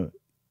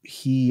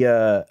 he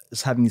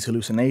is having these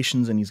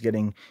hallucinations, and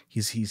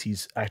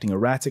he's acting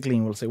erratically,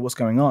 and we'll say, what's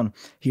going on?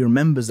 He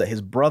remembers that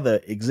his brother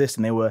exists,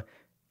 and they were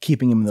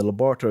keeping him in the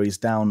laboratories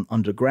down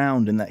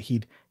underground, and that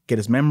he'd get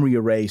his memory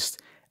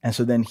erased. And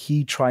so then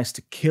he tries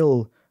to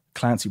kill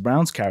Clancy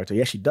Brown's character.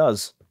 He actually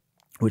does,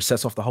 which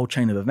sets off the whole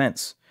chain of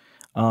events.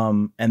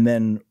 And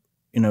then,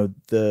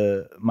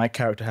 my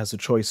character has a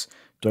choice.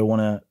 Do I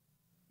want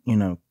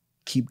to,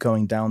 keep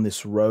going down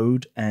this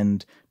road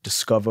and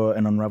discover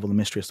and unravel the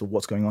mystery as to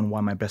what's going on, why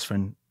my best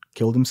friend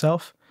killed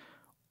himself?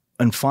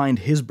 and find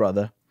his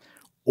brother,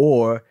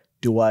 or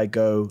do I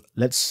go,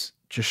 let's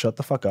just shut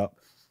the fuck up,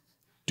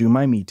 do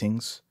my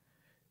meetings,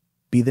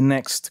 be the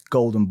next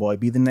golden boy,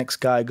 be the next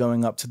guy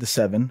going up to the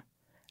 7,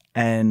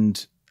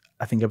 and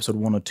I think episode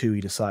 1 or 2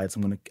 he decides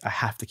I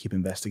have to keep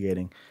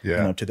investigating,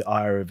 to the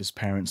ire of his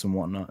parents and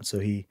whatnot. So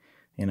he,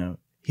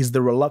 he's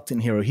the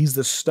reluctant hero. He's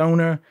the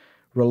stoner,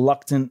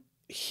 reluctant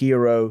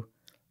hero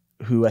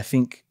who I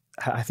think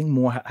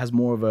has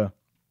more of a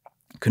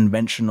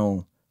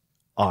conventional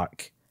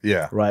arc.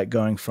 Yeah. Right.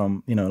 Going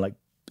from,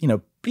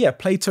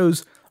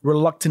 Plato's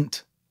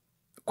reluctant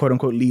quote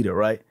unquote leader,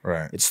 right?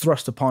 Right. It's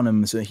thrust upon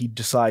him. So he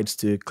decides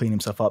to clean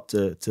himself up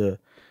to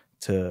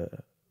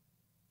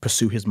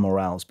pursue his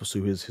morals,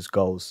 pursue his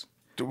goals.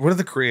 What are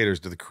the creators?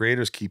 Do the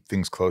creators keep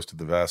things close to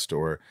the vest,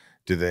 or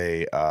do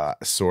they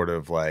sort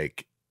of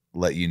like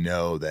let you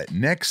know that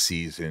next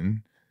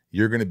season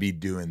you're going to be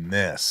doing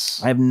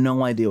this? I have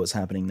no idea what's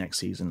happening next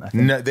season. I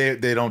think. No,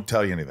 they don't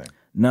tell you anything.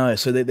 No,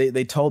 so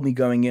they told me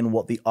going in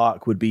what the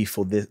arc would be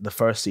for the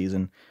first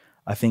season.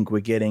 I think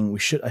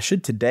I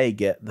should today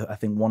get I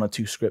think 1 or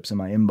 2 scripts in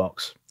my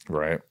inbox.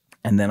 Right.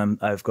 And then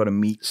I've got a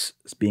meet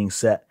being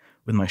set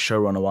with my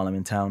showrunner while I'm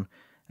in town,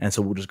 and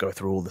so we'll just go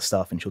through all the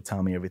stuff, and she'll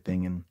tell me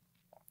everything, and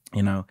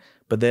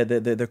But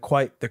they're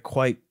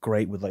quite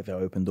great with like their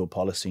open door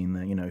policy,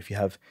 and if you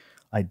have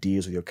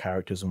ideas with your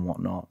characters and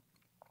whatnot,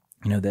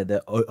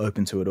 they're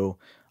open to it all.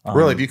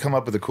 Really, if you come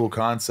up with a cool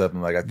concept,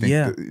 and like I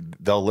think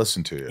they'll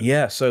listen to you.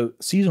 Yeah. So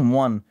season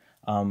 1,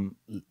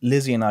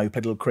 Lizzie and I, we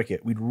played a little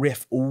cricket. We'd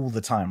riff all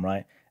the time,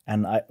 right?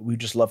 And we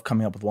just love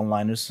coming up with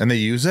one-liners. And they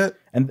use it?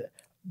 And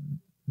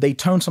they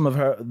tone some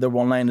of the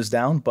one-liners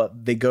down,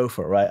 but they go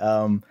for it, right?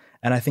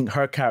 And I think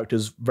her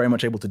character's very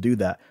much able to do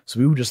that. So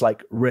we would just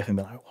like riff and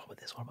be like, what about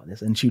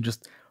this? And she would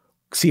just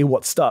see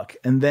what stuck.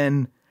 And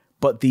then,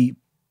 but the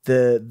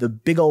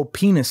big old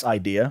penis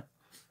idea,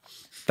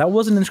 that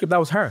wasn't in the script, that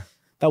was her.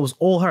 That was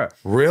all her.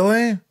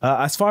 Really?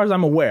 As far as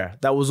I'm aware,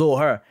 that was all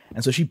her.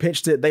 And so she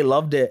pitched it, they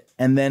loved it,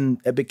 and then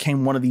it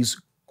became one of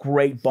these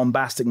great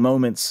bombastic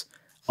moments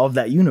of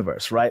that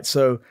universe, right?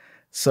 So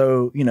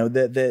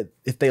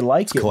if they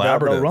like it,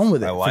 they'll run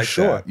with it. I like for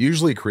sure. that.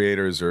 Usually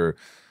creators are,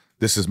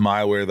 this is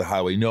my way or the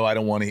highway. No, I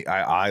don't want to.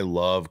 I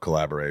love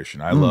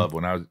collaboration. I love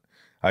when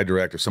I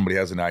direct, if somebody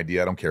has an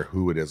idea, I don't care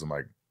who it is. I'm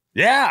like,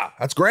 yeah,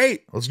 that's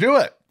great. Let's do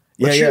it.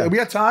 Yeah. We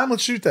got time.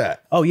 Let's shoot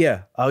that. Oh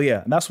yeah.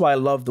 And that's why I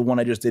love the one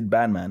I just did,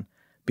 Batman,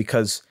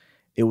 because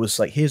it was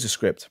like, here's the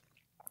script.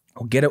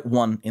 We'll get it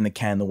one in the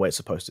can the way it's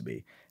supposed to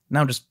be.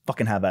 Now just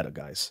fucking have at it,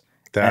 guys.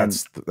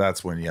 That's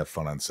when you have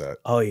fun on set.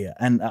 Oh yeah.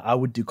 And I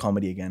would do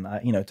comedy again.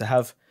 To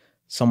have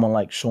someone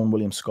like Sean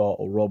William Scott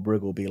or Rob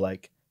Riggle be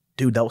like,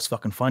 dude, that was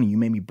fucking funny. You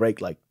made me break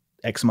like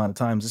X amount of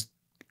times.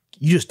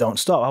 You just don't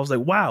stop. I was like,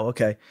 wow,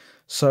 okay.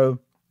 So,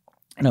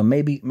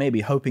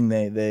 maybe hoping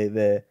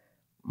they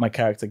my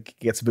character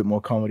gets a bit more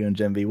comedy on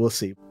Gen V. We'll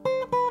see.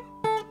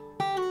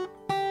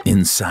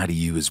 Inside of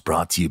You is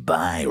brought to you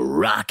by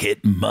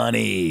Rocket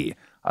Money.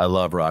 I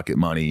love Rocket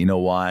Money. You know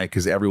why?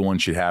 Because everyone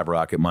should have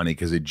Rocket Money,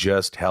 because it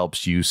just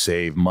helps you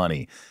save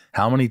money.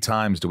 How many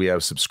times do we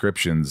have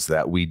subscriptions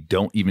that we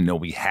don't even know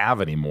we have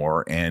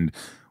anymore, and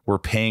we're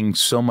paying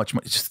so much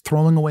money, just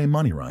throwing away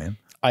money, Ryan?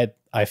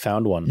 I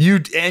found one. You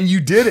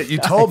did it. You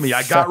told me.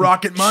 I got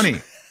Rocket Money.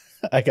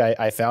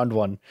 I found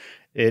one.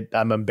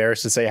 I'm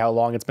embarrassed to say how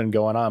long it's been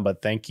going on,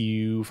 but thank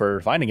you for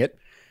finding it.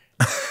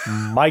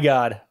 My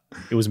God,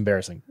 it was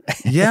embarrassing.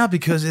 Yeah,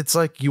 because it's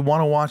like you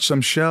want to watch some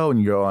show and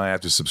you go, I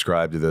have to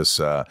subscribe to this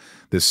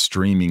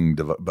streaming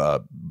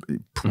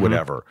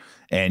whatever.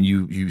 And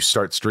you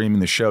start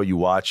streaming the show, you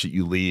watch it,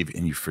 you leave,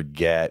 and you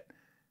forget.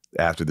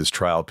 After this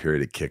trial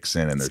period, it kicks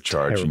in and they're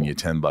charging you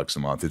 $10 a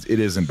month. It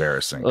is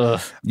embarrassing.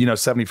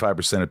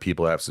 75% of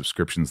people have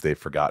subscriptions they've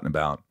forgotten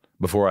about.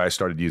 Before I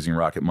started using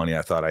Rocket Money,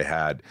 I thought I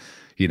had,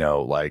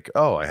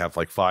 I have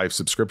like 5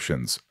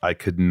 subscriptions. I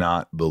could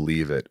not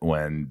believe it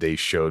when they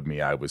showed me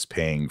I was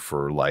paying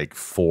for like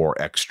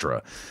 4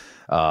 extra.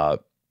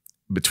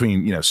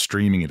 Between,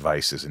 streaming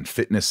devices and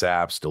fitness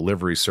apps,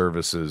 delivery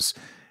services,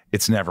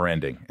 it's never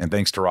ending. And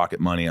thanks to Rocket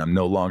Money, I'm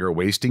no longer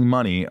wasting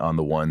money on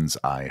the ones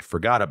I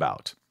forgot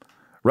about.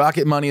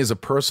 Rocket Money is a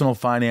personal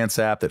finance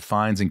app that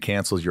finds and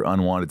cancels your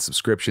unwanted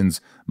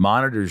subscriptions,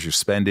 monitors your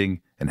spending,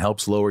 and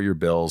helps lower your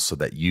bills so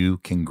that you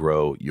can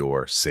grow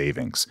your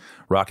savings.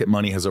 Rocket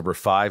Money has over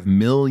 5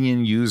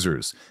 million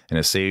users and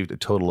has saved a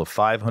total of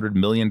 $500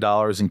 million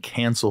in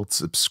canceled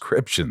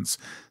subscriptions,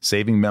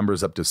 saving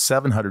members up to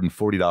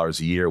 $740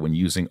 a year when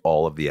using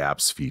all of the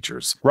app's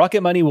features.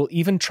 Rocket Money will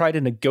even try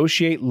to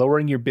negotiate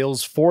lowering your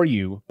bills for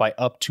you by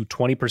up to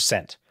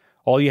 20%.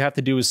 All you have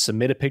to do is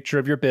submit a picture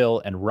of your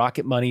bill, and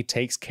Rocket Money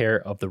takes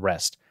care of the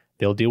rest.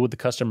 They'll deal with the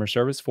customer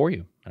service for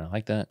you. And I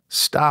like that.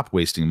 Stop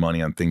wasting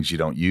money on things you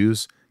don't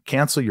use.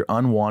 Cancel your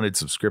unwanted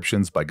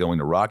subscriptions by going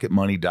to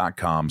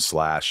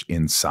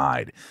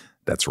rocketmoney.com/inside.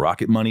 That's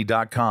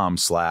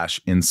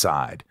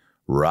rocketmoney.com/inside.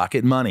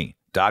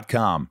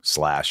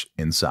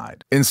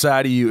 rocketmoney.com/inside.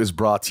 Inside of You is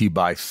brought to you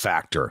by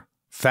Factor.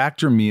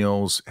 Factor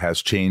Meals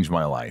has changed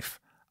my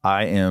life.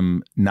 I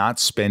am not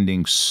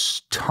spending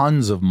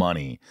tons of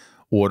money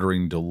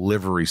ordering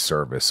delivery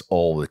service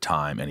all the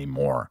time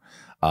anymore.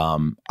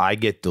 I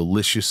get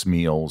delicious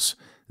meals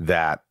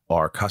that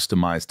are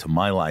customized to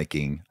my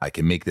liking. I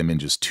can make them in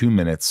just 2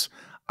 minutes.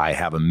 I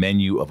have a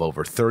menu of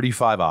over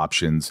 35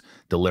 options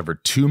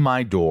delivered to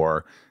my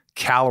door.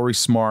 Calorie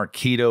smart,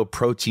 keto,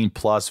 protein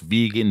plus,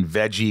 vegan,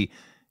 veggie,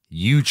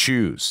 you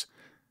choose.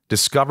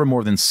 Discover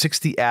more than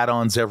 60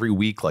 add-ons every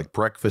week, like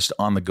breakfast,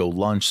 on-the-go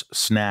lunch,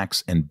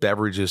 snacks, and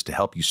beverages to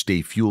help you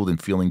stay fueled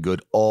and feeling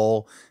good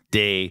all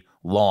day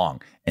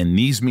long. And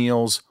these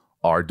meals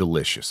are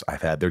delicious.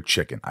 I've had their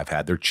chicken. I've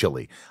had their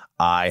chili.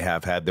 I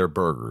have had their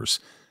burgers.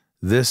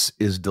 This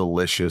is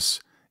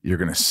delicious. You're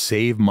going to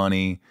save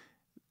money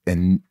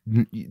and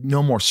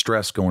no more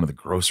stress going to the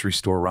grocery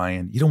store,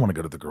 Ryan. You don't want to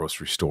go to the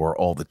grocery store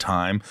all the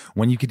time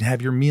when you can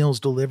have your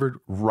meals delivered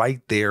right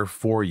there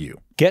for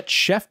you. Get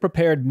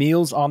chef-prepared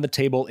meals on the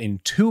table in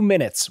 2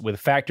 minutes with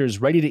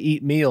Factor's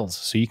ready-to-eat meals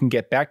so you can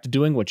get back to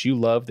doing what you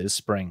love this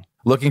spring.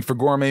 Looking for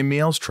gourmet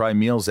meals? Try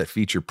meals that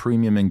feature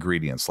premium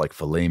ingredients like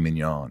filet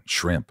mignon,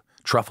 shrimp,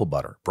 truffle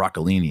butter,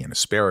 broccolini, and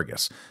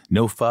asparagus.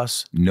 No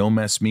fuss, no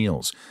mess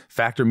meals.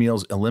 Factor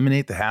meals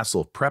eliminate the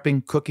hassle of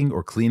prepping, cooking,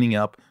 or cleaning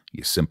up.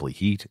 You simply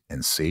heat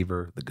and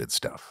savor the good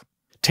stuff.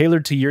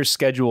 Tailored to your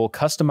schedule,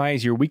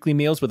 customize your weekly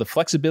meals with the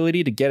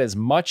flexibility to get as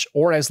much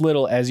or as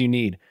little as you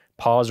need.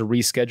 Pause or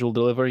reschedule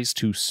deliveries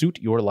to suit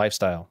your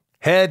lifestyle.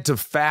 Head to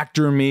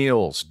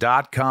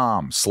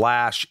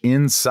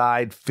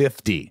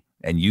factormeals.com/inside50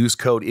 and use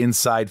code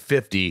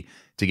inside50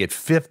 to get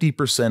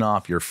 50%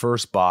 off your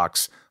first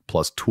box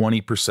plus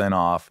 20%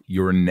 off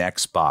your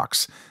next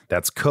box.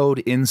 That's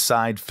code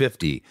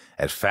inside50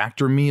 at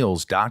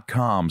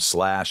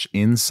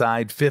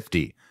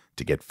factormeals.com/inside50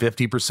 to get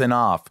 50%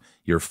 off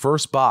your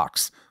first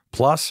box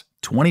plus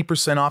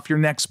 20% off your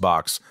next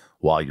box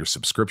while your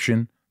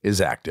subscription is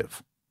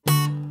active.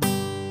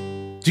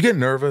 Do you get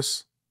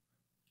nervous?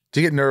 Do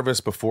you get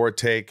nervous before a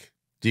take?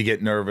 Do you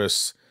get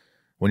nervous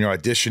when you're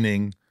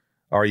auditioning?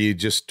 Are you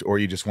just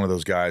one of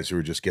those guys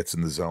who just gets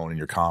in the zone and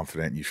you're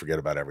confident and you forget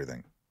about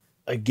everything?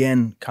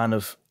 Again, kind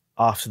of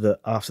after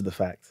the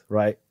fact,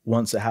 right?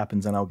 Once it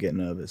happens, then I'll get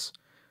nervous.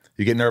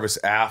 You get nervous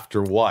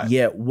after what?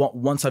 Yeah,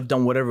 once I've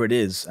done whatever it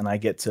is, and I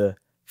get to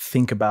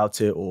think about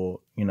it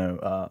or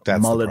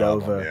mull it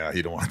over. Yeah,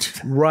 you don't want to do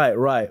that.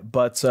 Right.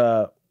 But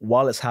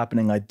while it's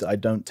happening, I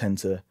tend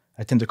to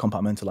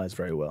compartmentalize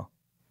very well.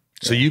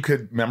 So you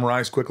could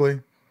memorize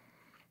quickly?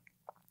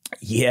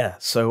 Yeah.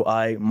 So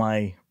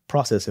my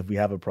process, if we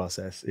have a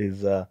process,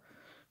 is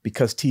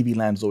because TV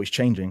land is always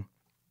changing.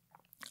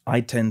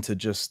 I tend to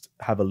just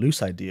have a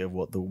loose idea of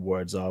what the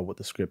words are, what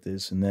the script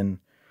is, and then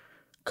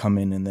come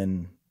in, and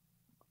then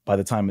by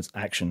the time it's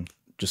action,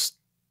 it's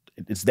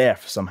there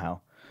somehow.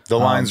 The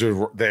lines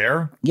are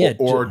there? Yeah.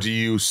 Or do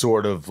you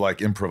sort of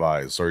like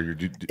improvise? Or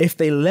if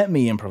they let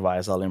me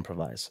improvise, I'll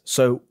improvise.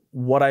 So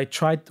what we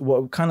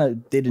kind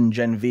of did in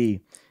Gen V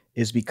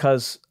is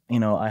because,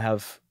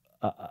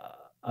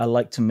 I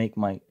like to make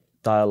my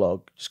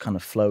dialogue just kind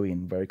of flowy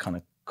and very kind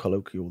of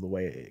colloquial the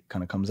way it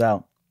kind of comes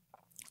out.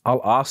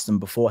 I'll ask them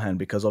beforehand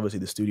because obviously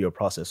the studio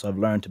process. So I've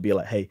learned to be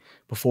like, hey,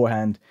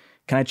 beforehand,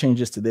 can I change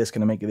this to this?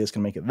 Can I make it this?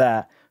 Can I make it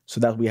that? So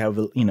that we have,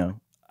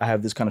 I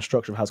have this kind of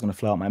structure of how it's going to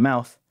flow out my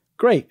mouth.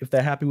 Great. If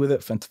they're happy with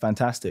it,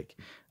 fantastic.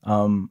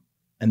 And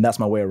that's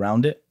my way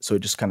around it. So it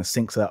just kind of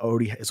syncs that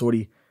it's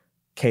already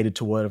catered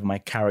to whatever my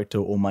character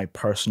or my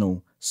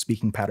personal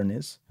speaking pattern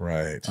is.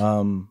 Right.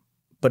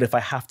 But if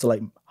I have to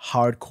like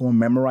hardcore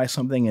memorize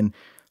something, and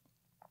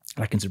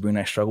like in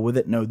Sabrina, I struggle with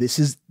it. No, this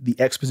is the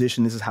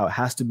exposition. This is how it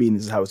has to be. And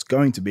this is how it's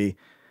going to be.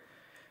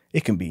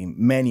 It can be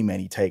many,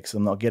 many takes.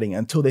 I'm not getting it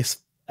until they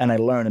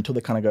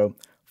kind of go,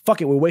 fuck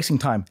it, we're wasting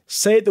time.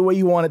 Say it the way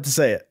you want it to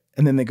say it.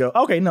 And then they go,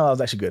 okay, no, that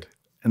was actually good.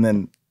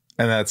 And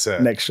that's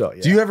it. Next shot.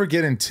 Yeah. Do you ever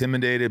get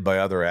intimidated by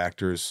other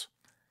actors,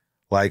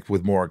 like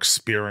with more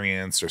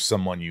experience or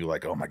someone you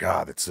like, oh my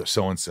God, it's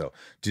so-and-so.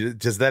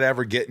 Does that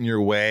ever get in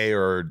your way?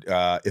 Or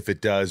if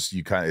it does,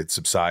 it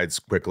subsides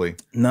quickly?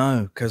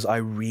 No, because I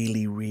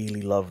really,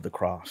 really love the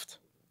craft.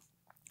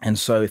 And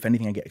so if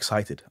anything, I get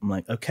excited. I'm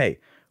like, okay,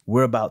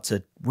 we're about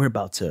to,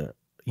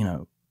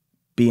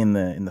 be in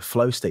the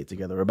flow state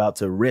together. We're about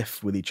to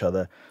riff with each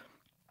other.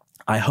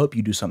 I hope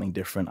you do something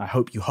different. I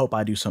hope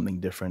I do something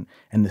different,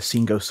 and the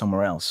scene goes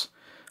somewhere else.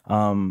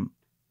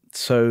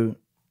 So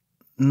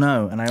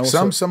no, and I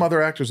also some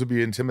other actors would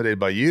be intimidated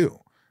by you,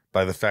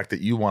 by the fact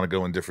that you want to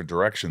go in different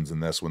directions in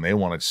this when they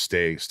want to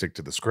stick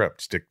to the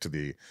script, stick to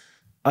the.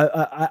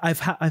 I've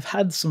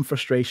had some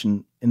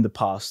frustration in the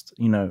past,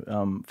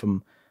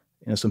 from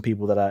some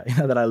people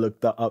that I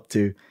looked up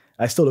to.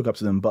 I still look up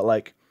to them, but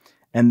like,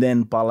 and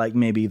then by like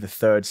maybe the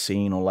third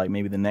scene or like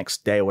maybe the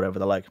next day or whatever,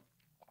 they're like,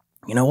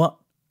 you know what?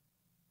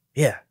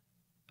 Yeah,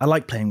 I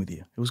like playing with you.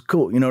 It was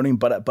cool, you know what I mean?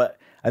 But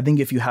I think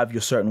if you have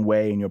your certain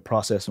way and your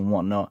process and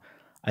whatnot,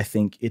 I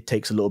think it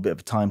takes a little bit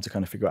of time to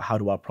kind of figure out how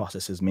do our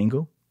processes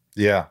mingle.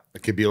 Yeah,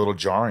 it could be a little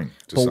jarring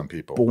to some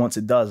people. But once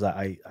it does,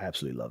 I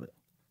absolutely love it.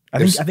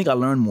 I think I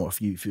learn more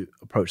if you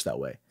approach that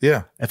way.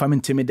 Yeah. If I'm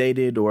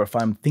intimidated or if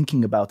I'm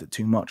thinking about it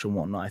too much or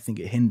whatnot, I think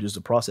it hinders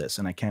the process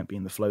and I can't be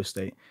in the flow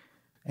state.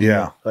 And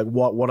Yeah. like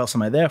what else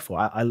am I there for?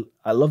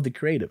 I love the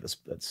creative.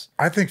 It's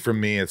I think for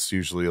me, it's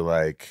usually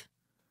like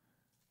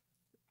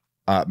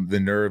the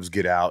nerves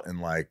get out, and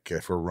like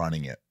if we're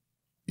running it,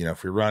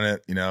 if we run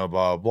it,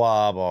 blah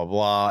blah blah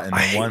blah, and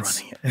then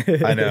once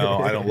I know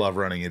I don't love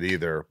running it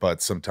either,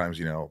 but sometimes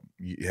you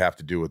have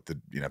to do what the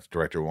if the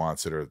director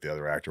wants it or if the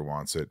other actor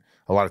wants it.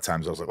 A lot of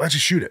times I was like, let's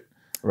just shoot it,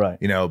 right.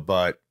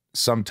 But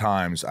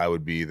sometimes I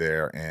would be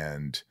there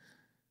and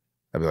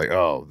I'd be like,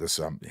 oh, this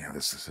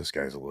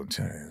guy's a little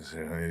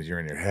intimidating. You're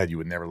in your head. You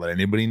would never let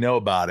anybody know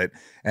about it,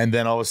 and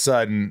then all of a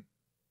sudden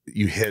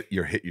you hit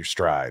your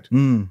stride,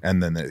 and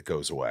then it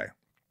goes away,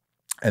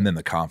 and then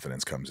the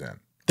confidence comes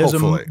in.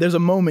 There's a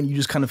moment you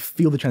just kind of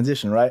feel the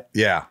transition, right?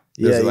 Yeah.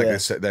 I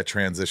said, that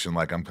transition,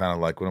 like I'm kind of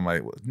like, what am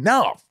I?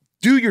 No,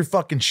 do your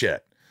fucking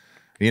shit.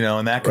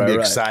 And that can be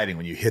exciting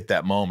when you hit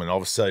that moment. All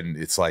of a sudden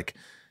it's like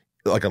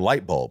a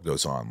light bulb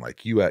goes on.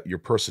 Like your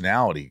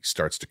personality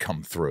starts to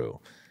come through.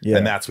 Yeah.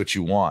 And that's what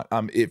you want.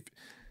 If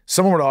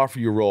someone were to offer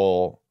you a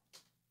role,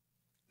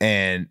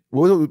 and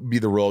what would be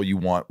the role you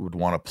would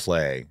want to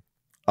play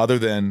other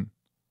than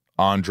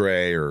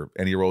Andre or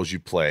any roles you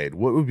played?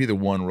 What would be the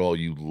one role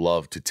you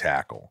love to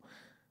tackle?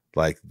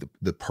 Like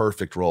the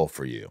perfect role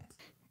for you?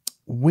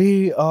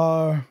 We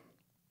are,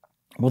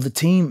 well, the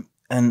team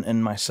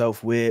and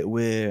myself,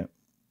 we're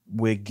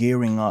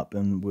gearing up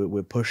and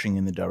we're pushing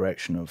in the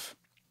direction of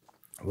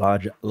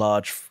large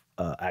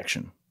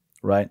action,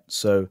 right?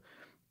 So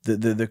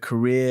the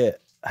career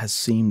has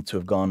seemed to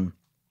have gone,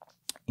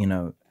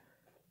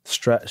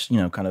 stretched,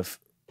 kind of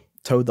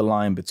towed the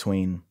line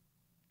between,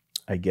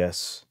 I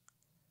guess,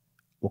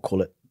 we'll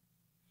call it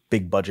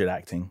big budget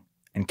acting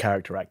and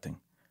character acting,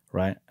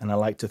 right? And I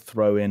like to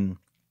throw in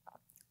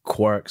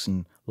quirks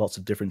and lots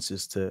of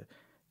differences to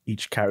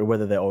each character,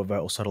 whether they're overt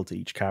or subtle to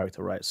each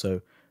character, right? So,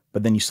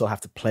 but then you still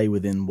have to play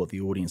within what the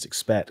audience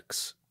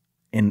expects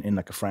in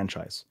like a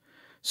franchise.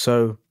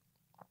 So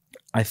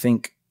I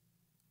think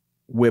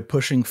we're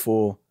pushing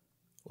for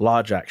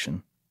large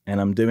action,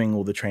 and I'm doing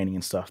all the training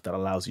and stuff that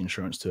allows the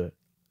insurance to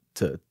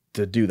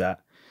do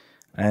that.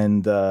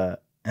 And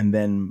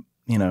then,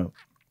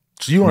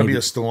 So you want to be a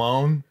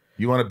Stallone?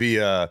 You want to be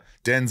a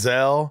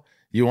Denzel?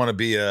 You want to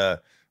be a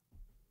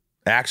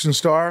action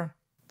star?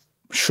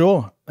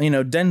 Sure.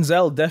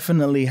 Denzel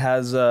definitely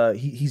has,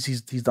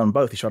 he's done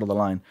both. He shot on the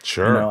line.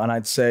 Sure. And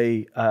I'd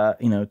say,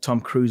 Tom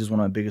Cruise is one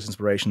of my biggest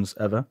inspirations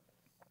ever.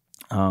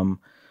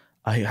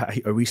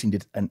 I recently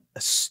did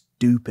a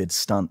stupid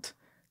stunt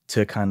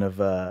to kind of,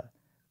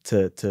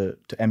 to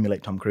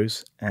emulate Tom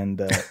Cruise.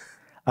 And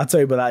I'll tell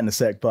you about that in a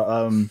sec. But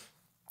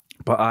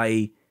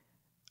I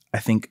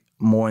think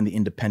more in the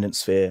independent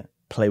sphere,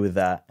 play with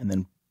that, and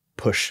then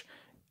push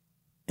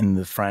in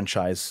the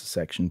franchise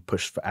section,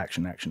 push for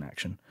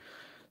action.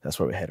 That's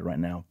where we're headed right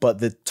now. But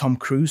the Tom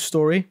Cruise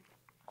story.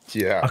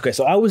 Yeah. Okay,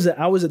 so I was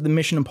at the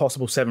Mission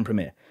Impossible 7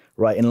 premiere,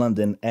 right, in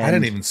London. And I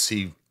didn't even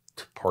see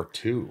part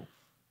 2.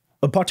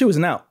 Part 2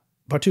 isn't out.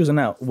 Part 2 isn't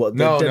out. What?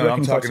 No,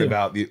 I'm talking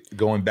about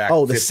going back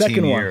 15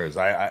 second years.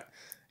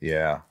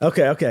 Yeah.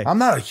 Okay. I'm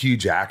not a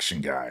huge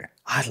action guy.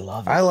 I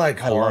love it. I like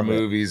horror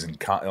movies and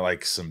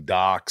like some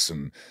docs,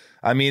 and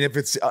I mean, if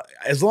it's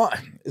as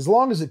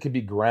long as it could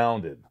be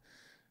grounded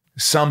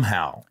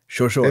somehow.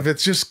 Sure. If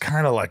it's just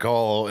kind of like,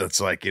 it's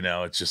like,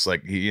 it's just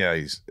like,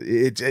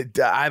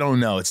 I don't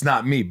know. It's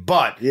not me,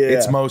 but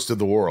it's most of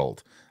the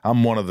world.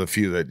 I'm one of the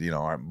few that,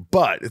 aren't,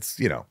 but it's,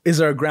 Is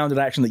there a grounded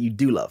action that you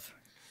do love?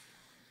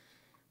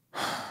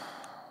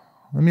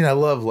 I mean, I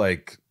love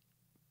like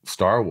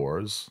Star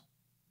Wars.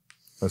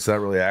 That's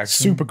not really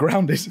action. Super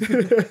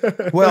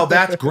grounded. Well,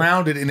 that's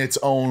grounded in its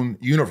own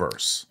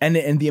universe. And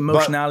the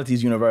emotionality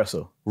is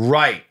universal.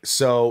 Right.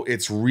 So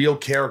it's real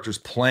characters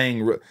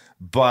playing,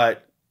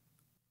 but,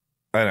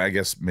 and I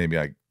guess maybe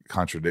I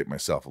contradict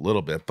myself a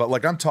little bit, but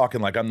like I'm talking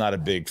like I'm not a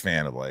big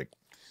fan of like,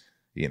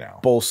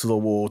 balls to the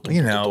wall.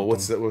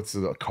 What's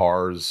the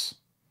Cars,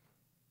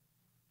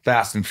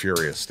 Fast and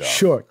Furious stuff.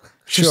 Sure.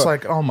 Just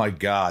like, oh my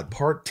God,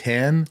 part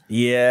 10?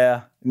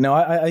 Yeah. No,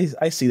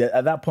 I see that.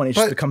 At that point, it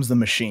just becomes the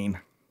machine.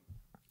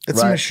 It's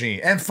a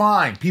machine. And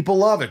fine, people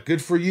love it.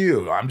 Good for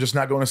you. I'm just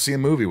not going to see a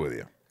movie with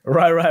you.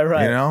 Right.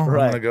 I'm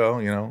going to go,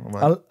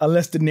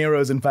 Unless De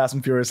Niro's in Fast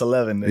and Furious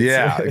 11.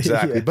 Yeah,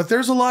 exactly. Yeah. But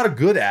there's a lot of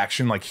good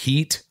action, like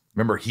Heat.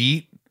 Remember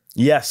Heat?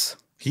 Yes.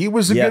 Heat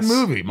was a good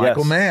movie.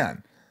 Michael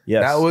Mann.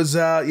 Yes. That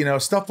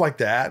was, stuff like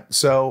that.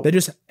 So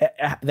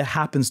there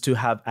happens to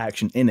have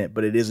action in it,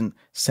 but it isn't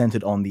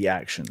centered on the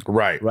action.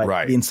 Right.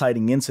 The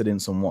inciting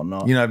incidents and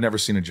whatnot. I've never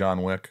seen a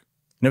John Wick.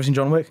 Never seen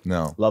John Wick?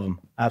 No. Love them.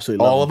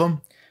 Absolutely love all of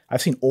them?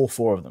 I've seen all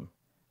 4 of them.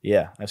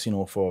 Yeah, I've seen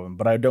all 4 of them,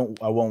 but I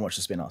won't watch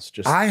the spin-offs.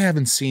 I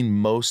haven't seen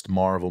most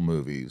Marvel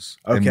movies.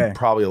 Okay. And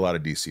probably a lot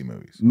of DC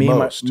movies. Me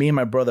and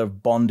my brother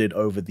bonded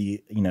over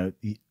the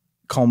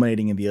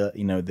culminating in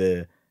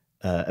the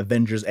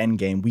Avengers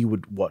Endgame. We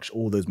would watch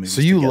all those movies. So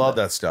you together. love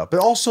that stuff.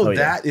 But also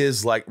that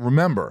is like,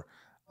 remember,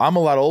 I'm a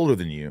lot older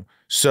than you.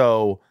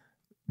 So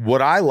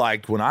what I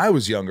liked when I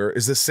was younger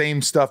is the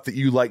same stuff that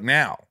you like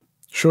now.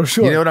 Sure.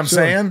 You know what I'm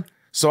saying?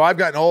 So I've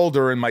gotten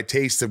older and my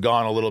tastes have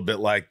gone a little bit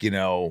like,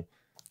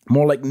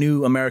 More like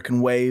new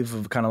American wave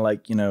of kind of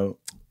like,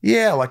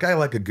 Yeah, like I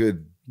like a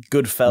good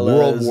Goodfellas.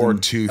 World War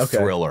II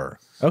thriller.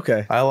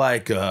 Okay. I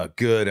like a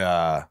good,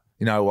 I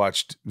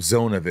watched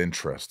Zone of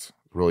Interest.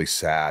 Really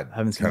sad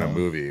kind of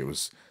movie.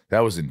 That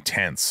was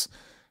intense.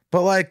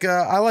 But like,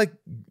 I like,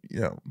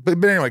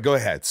 but anyway, go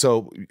ahead.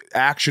 So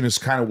action is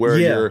kind of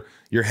where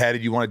you're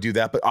headed. You want to do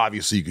that, but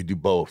obviously you could do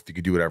both. You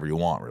could do whatever you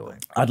want, really.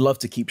 I'd love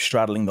to keep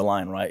straddling the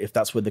line, right? If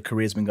that's where the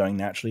career's been going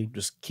naturally,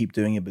 just keep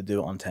doing it, but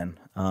do it on 10,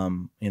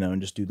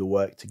 and just do the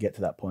work to get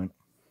to that point.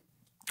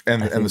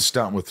 And the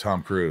stunt with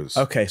Tom Cruise.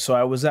 Okay. So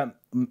I was at,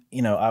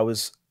 I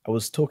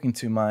was talking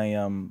to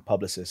my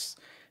publicists,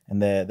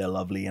 and they're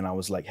lovely. And I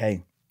was like,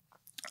 hey,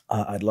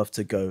 I'd love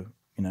to go,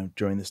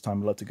 during this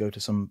time, I'd love to go to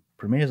some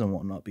premieres and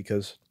whatnot,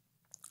 because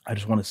I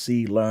just want to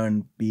see,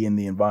 learn, be in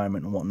the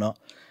environment and whatnot.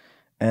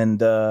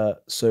 And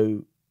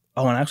and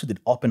I actually did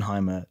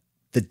Oppenheimer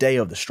the day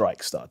of the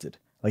strike started.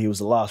 Like, it was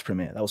the last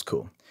premiere. That was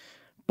cool.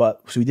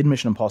 But so we did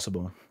Mission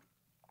Impossible,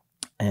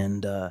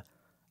 and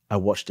I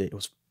watched it. It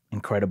was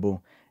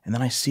incredible. And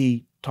then I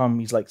see Tom,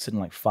 he's like sitting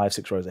like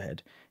 5-6 rows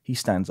ahead. He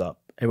stands up.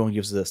 Everyone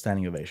gives a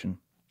standing ovation.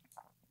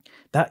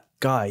 That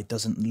guy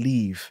doesn't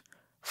leave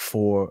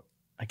for,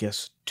 I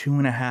guess,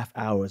 2.5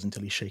 hours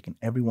until he's shaking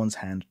everyone's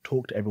hand,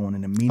 talk to everyone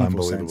in a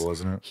meaningful sense. Unbelievable,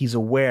 isn't it? He's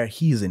aware,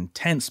 he's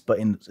intense, but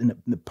in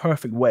the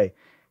perfect way.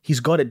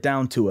 He's got it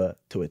down to a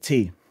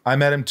T. I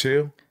met him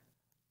too.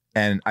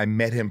 And I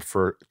met him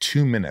for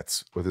 2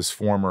 minutes with his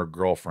former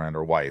girlfriend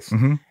or wife.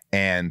 Mm-hmm.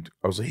 And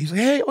he's like,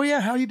 hey, oh yeah,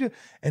 how you doing?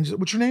 And she's like,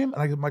 what's your name?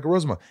 And I go, Michael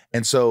Rosenbaum.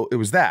 And so it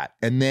was that.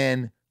 And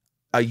then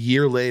a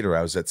year later,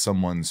 I was at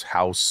someone's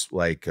house,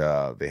 like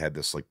they had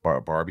this like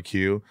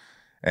barbecue.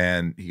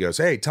 And he goes,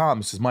 hey, Tom,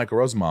 this is Michael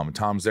Rosenbaum. And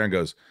Tom's there and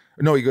goes,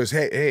 no, he goes,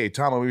 hey,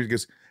 Tom. He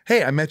goes,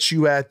 hey, I met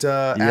you at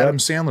Adam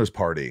Sandler's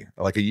party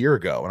like a year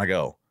ago. And I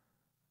go,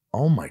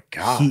 oh my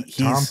God,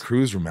 Tom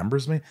Cruise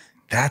remembers me?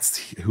 That's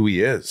who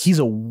he is. He's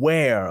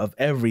aware of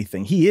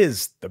everything. He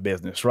is the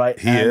business, right?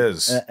 He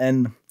is.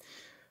 And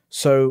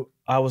so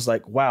I was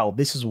like, wow,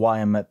 this is why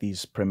I'm at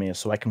these premieres,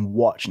 so I can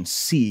watch and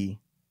see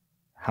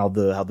how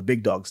the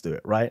big dogs do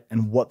it, right?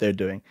 And what they're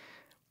doing.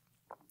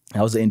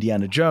 I was at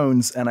Indiana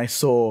Jones, and I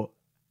saw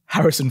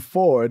Harrison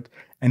Ford,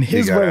 and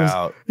his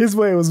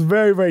way was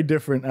very, very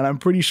different. And I'm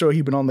pretty sure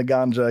he'd been on the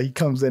ganja. He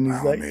comes in,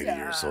 he's like, 80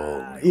 years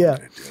old. Yeah.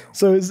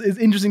 So it's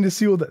interesting to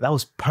see all that. That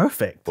was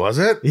perfect. Was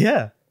it?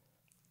 Yeah.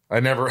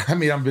 I've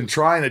been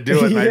trying to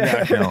do it. Yeah.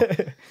 And I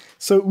know.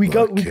 So we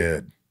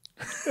kid.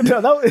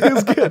 No, it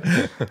was good.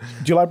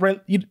 Do you like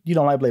Blade? You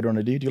don't like Blade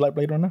Runner, do you? Do you like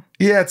Blade Runner?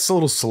 Yeah, it's a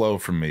little slow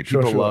for me.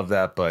 People Sure. love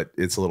that, but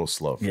it's a little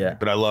slow for me.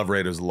 But I love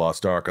Raiders of the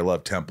Lost Ark. I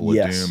love Temple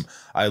of Doom.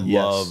 I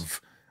love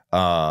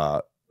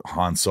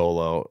Han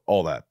Solo,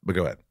 all that. But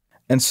go ahead.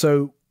 And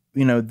so,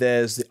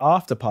 there's the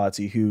after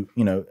party who,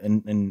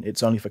 and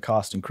it's only for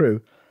cast and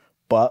crew,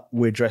 but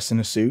we're dressed in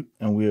a suit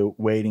and we're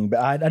waiting. But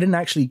I didn't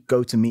actually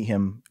go to meet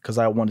him because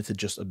I wanted to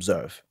just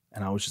observe.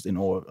 And I was just in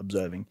awe of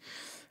observing.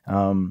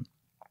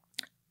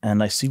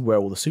 And I see where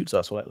all the suits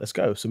are. So like, let's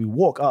go. So we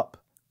walk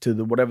up to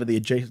whatever the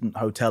adjacent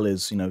hotel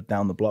is,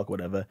 down the block,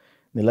 whatever.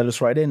 They let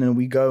us right in, and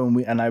we go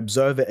and I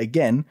observe it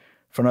again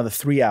for another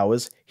 3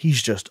 hours.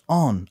 He's just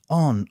on,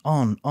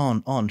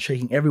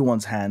 shaking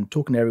everyone's hand,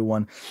 talking to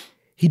everyone.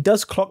 He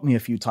does clock me a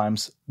few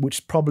times,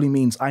 which probably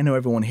means I know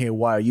everyone here.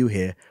 Why are you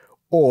here?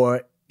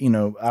 Or, I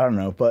don't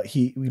know. But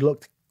we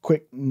looked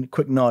quick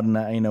nod, and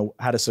I,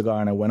 had a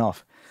cigar and I went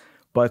off.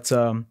 But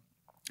that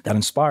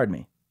inspired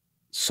me.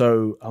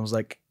 So I was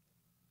like,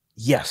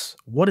 yes,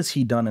 what has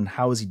he done and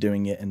how is he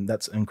doing it? And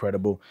that's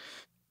incredible.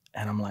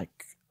 And I'm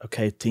like,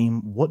 okay,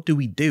 team, what do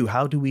we do?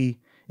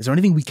 Is there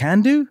anything we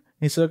can do? And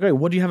he said, okay,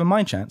 what do you have in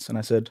mind, Chance? And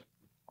I said,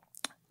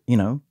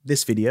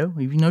 this video,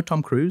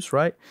 Tom Cruise,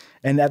 right?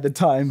 And at the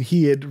time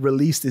he had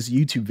released this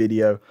YouTube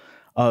video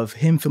of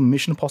him from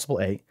Mission Impossible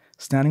 8,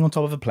 standing on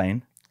top of a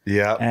plane.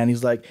 Yeah. And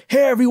he's like,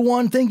 hey,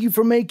 everyone, thank you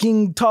for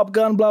making Top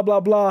Gun, blah, blah,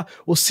 blah.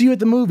 We'll see you at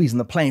the movies. And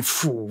the plane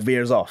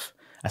veers off.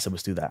 I said,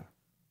 let's do that.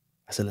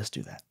 Let's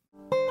do that.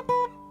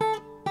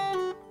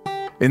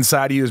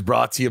 Inside of You is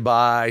brought to you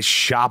by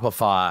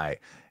Shopify.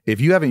 If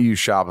you haven't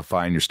used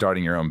Shopify and you're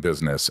starting your own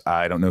business,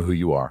 I don't know who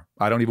you are.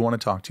 I don't even want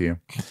to talk to you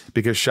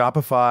because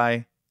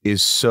Shopify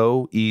is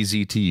so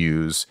easy to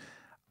use.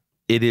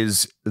 It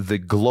is the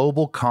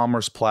global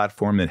commerce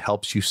platform that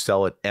helps you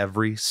sell at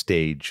every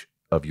stage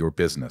of your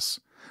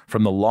business.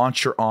 From the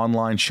launch your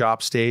online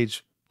shop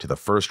stage to the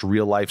first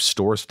real life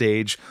store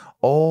stage,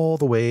 all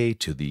the way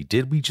to the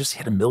did we just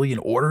hit 1 million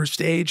orders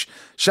stage.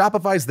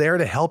 Shopify's there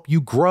to help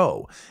you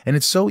grow. And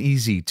it's so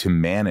easy to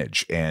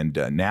manage and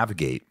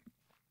navigate.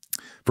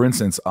 For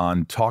instance,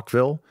 on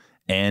Talkville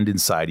and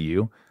Inside of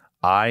You,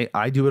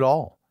 I do it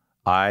all.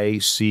 I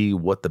see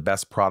what the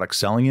best product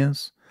selling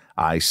is.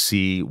 I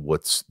see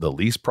what's the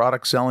least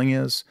product selling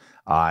is.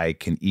 I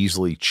can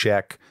easily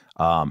check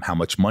how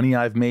much money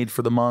I've made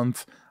for the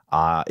month.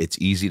 It's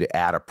easy to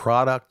add a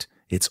product.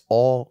 It's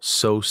all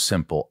so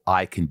simple.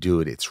 I can do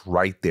it. It's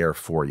right there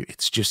for you.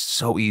 It's just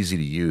so easy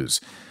to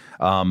use.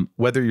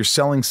 Whether you're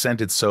selling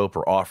scented soap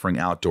or offering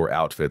outdoor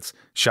outfits,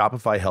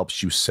 Shopify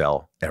helps you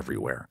sell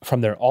everywhere.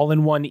 From their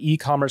all-in-one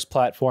e-commerce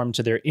platform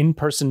to their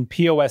in-person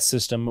POS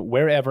system,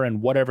 wherever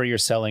and whatever you're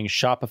selling,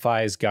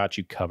 Shopify's got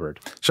you covered.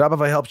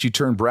 Shopify helps you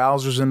turn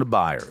browsers into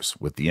buyers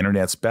with the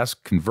internet's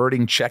best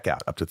converting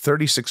checkout, up to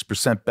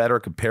 36% better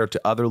compared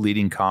to other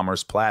leading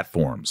commerce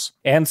platforms.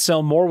 And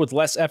sell more with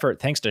less effort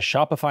thanks to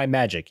Shopify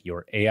Magic,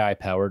 your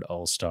AI-powered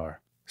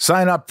all-star.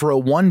 Sign up for a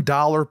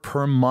 $1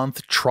 per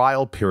month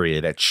trial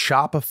period at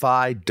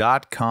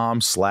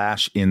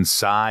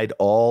shopify.com/inside,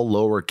 all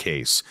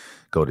lowercase.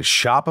 Go to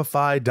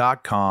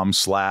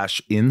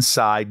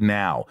shopify.com/inside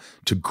now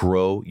to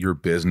grow your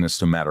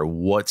business no matter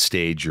what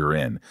stage you're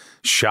in.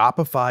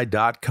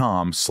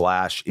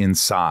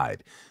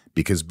 Shopify.com/inside,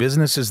 because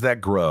businesses that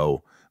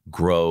grow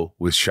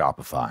with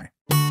Shopify.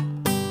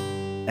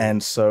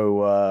 And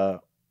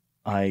so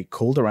I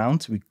called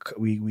around.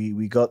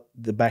 We got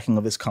the backing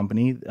of this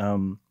company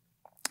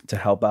to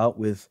help out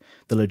with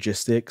the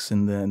logistics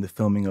and the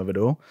filming of it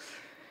all.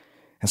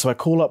 And so I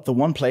call up the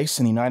one place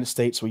in the United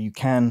States where you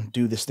can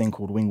do this thing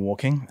called wing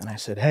walking. And I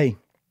said, hey,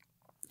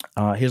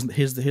 here's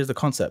the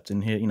concept.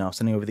 And here, I'm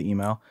sending over the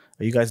email.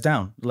 Are you guys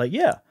down? They're like,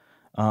 yeah.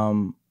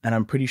 And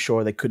I'm pretty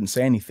sure they couldn't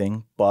say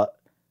anything, but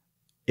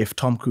if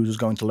Tom Cruise was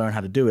going to learn how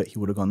to do it, he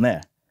would have gone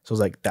there. So I was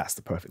like, that's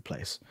the perfect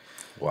place.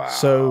 Wow.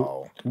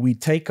 So we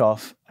take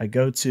off. I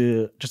go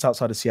to just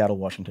outside of Seattle,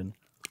 Washington.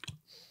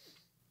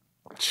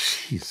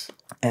 Jeez.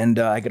 And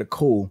I get a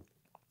call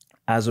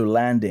as we're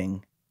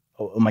landing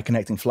on my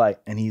connecting flight.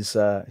 And it's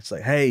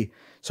like, hey,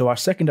 so our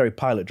secondary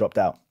pilot dropped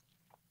out.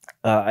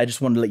 I just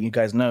wanted to let you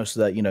guys know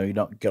so that, you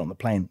don't get on the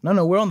plane.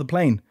 No, we're on the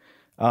plane.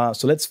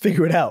 So let's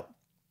figure it out.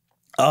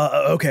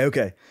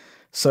 Okay.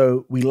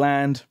 So we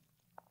land,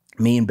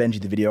 me and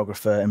Benji, the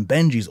videographer, and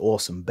Benji's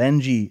awesome.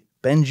 Benji,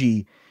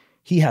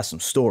 he has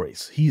some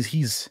stories.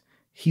 He's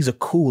a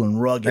cool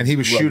and rugged. And he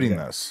was shooting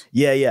guy. this.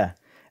 Yeah.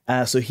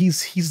 So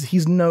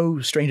he's no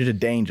stranger to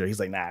danger. He's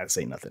like, nah, this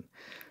ain't nothing.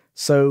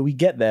 So we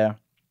get there.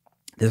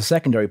 There's a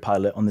secondary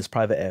pilot on this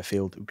private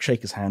airfield. We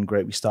shake his hand,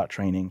 great. We start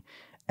training.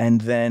 And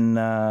then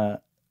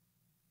the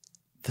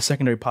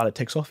secondary pilot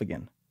takes off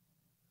again.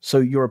 So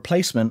your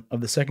replacement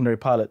of the secondary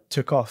pilot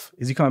took off.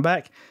 Is he coming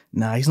back?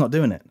 Nah, he's not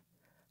doing it.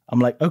 I'm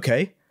like,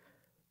 okay,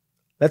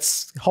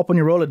 let's hop on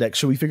your Rolodex.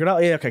 Should we figure it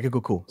out? Yeah, okay,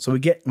 cool. So we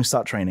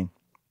start training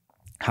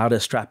how to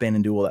strap in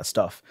and do all that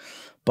stuff.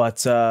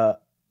 But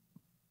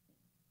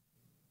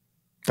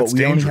That's we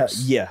dangerous.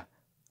 only have, yeah.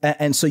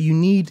 And so you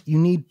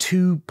need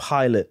two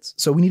pilots.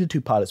 So we needed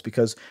two pilots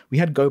because we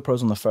had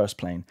GoPros on the first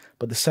plane,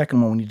 but the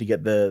second one we need to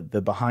get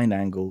the behind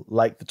angle,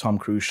 like the Tom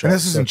Cruise shot. And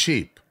this isn't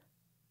cheap.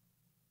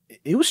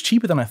 It was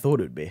cheaper than I thought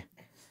it would be.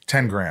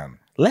 10 grand.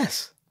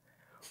 Less.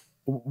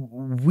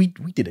 We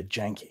did it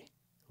janky.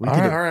 We All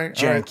did right, it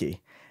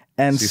janky.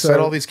 And So you so set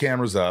all these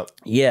cameras up.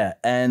 yeah,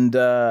 and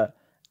then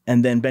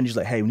Benji's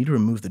like, hey, we need to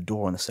remove the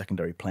door on the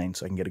secondary plane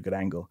so I can get a good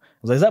angle. I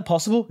was like, is that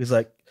possible? He's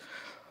like,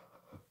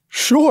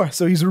 sure.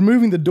 So he's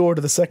removing the door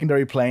to the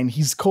secondary plane.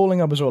 He's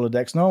calling up his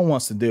Rolodex. No one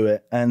wants to do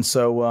it. And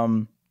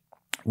so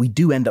we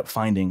do end up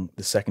finding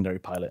the secondary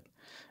pilot.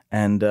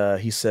 And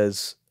he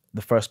says,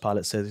 the first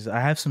pilot says,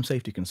 I have some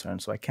safety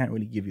concerns, so I can't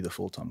really give you the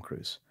full Tom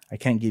Cruise. I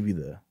can't give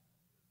you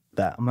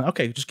that. I'm like,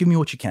 okay, just give me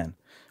what you can.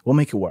 We'll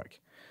make it work.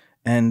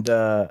 And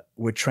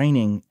we're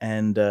training,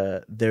 and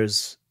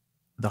there's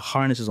the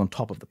harnesses on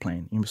top of the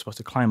plane. You're supposed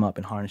to climb up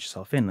and harness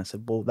yourself in. And I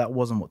said, well, that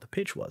wasn't what the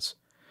pitch was.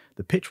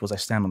 The pitch was I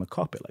stand on the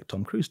cockpit like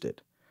Tom Cruise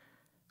did.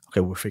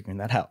 Okay, we're figuring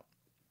that out.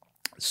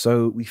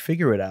 So we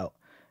figure it out,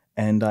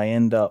 and I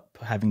end up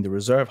having the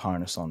reserve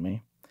harness on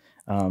me.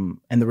 And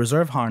the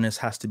reserve harness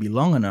has to be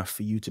long enough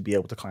for you to be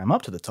able to climb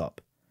up to the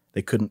top.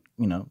 They couldn't,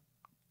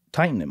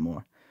 tighten it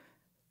more.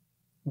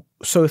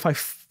 So if I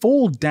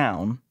fall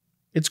down,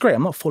 it's great.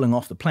 I'm not falling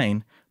off the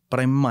plane,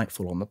 but I might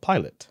fall on the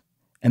pilot.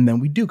 And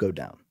then we do go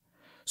down.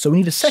 So we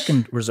need a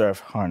second reserve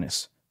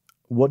harness.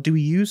 What do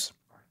we use?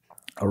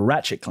 A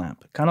ratchet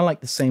clamp, kind of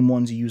like the same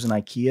ones you use in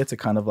IKEA to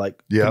kind of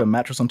like put a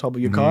mattress on top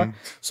of your car.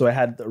 So I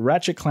had the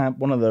ratchet clamp,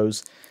 one of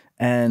those,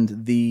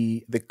 and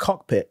the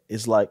cockpit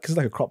is like, because it's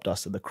like a crop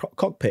duster, the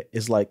cockpit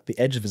is like, the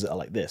edge of it are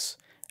like this.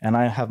 And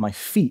I have my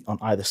feet on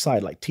either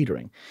side, like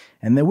teetering.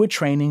 And then we're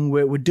training,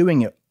 we're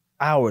doing it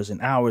hours and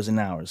hours and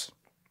hours.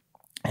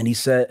 And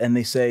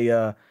they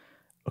say,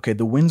 okay,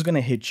 the wind's going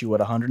to hit you at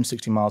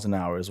 160 miles an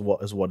hour is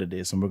what it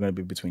is. And we're going to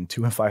be between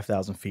 2,000 and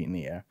 5,000 feet in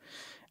the air.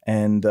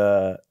 And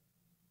I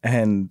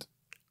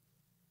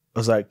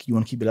was like, you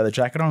want to keep your leather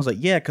jacket on? I was like,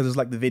 yeah, because it's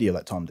like the video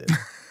that Tom did.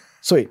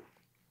 Sweet.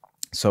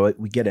 So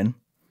we get in.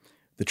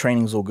 The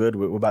training's all good.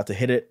 We're about to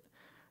hit it.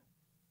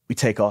 We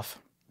take off.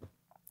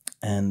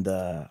 And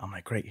I'm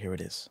like, great, here it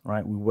is.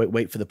 Right? We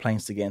wait for the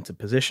planes to get into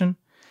position.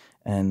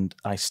 And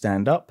I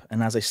stand up.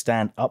 And as I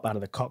stand up out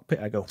of the cockpit,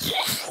 I go,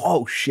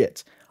 oh,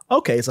 shit.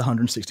 Okay, it's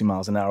 160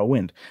 miles an hour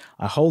wind.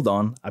 I hold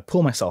on. I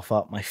pull myself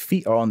up. My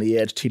feet are on the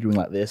edge, teetering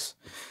like this.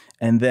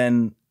 And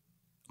then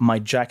my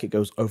jacket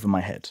goes over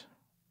my head,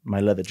 my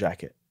leather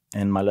jacket.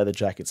 And my leather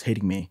jacket's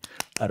hitting me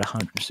at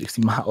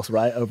 160 miles,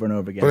 right? Over and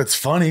over again. But it's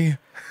funny.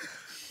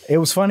 It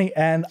was funny,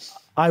 and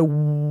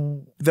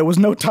there was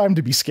no time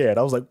to be scared.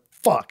 I was like,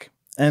 fuck.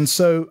 And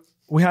so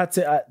we had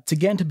to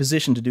get into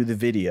position to do the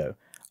video,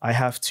 I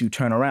have to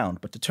turn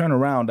around. But to turn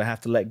around, I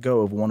have to let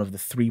go of one of the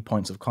 3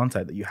 points of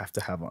contact that you have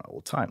to have at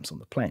all times on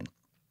the plane.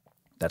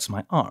 That's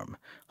my arm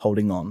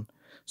holding on.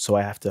 So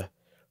I have to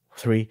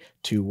 3,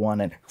 2,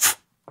 1, and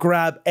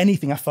grab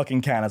anything I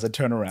fucking can as I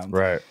turn around.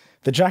 Right.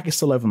 The jacket's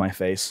still over my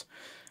face.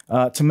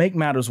 To make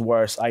matters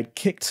worse, I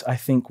kicked, I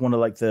think, one of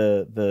like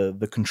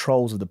the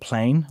controls of the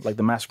plane, like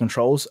the master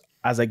controls,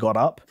 as I got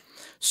up.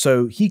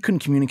 So he couldn't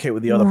communicate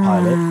with the other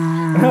pilot.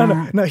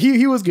 No,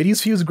 he was good.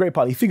 He was a great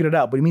pilot. He figured it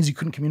out, but it means he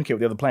couldn't communicate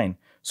with the other plane.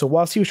 So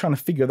whilst he was trying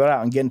to figure that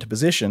out and get into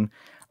position,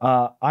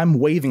 I'm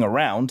waving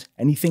around,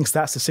 and he thinks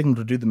that's the signal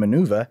to do the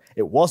maneuver.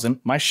 It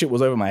wasn't. My shit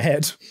was over my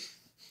head.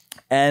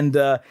 And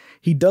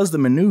he does the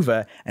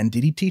maneuver, and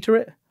did he teeter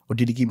it? Or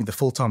did he give me the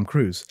full Tom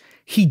Cruise?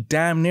 He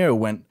damn near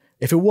went,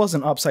 if it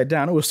wasn't upside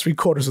down, it was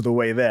 3/4 of the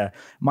way there.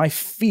 My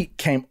feet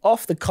came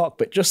off the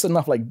cockpit, just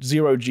enough, like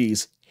 0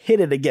 Gs, hit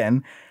it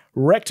again,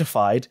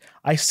 rectified.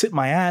 I sit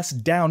my ass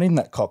down in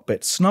that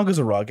cockpit, snug as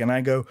a rug, and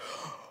I go,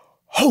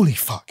 holy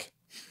fuck.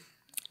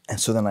 And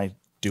so then I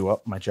do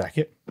up my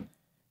jacket,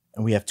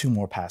 and we have 2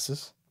 more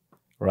passes,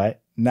 right?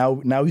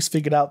 Now he's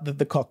figured out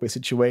the cockpit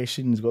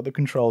situation. He's got the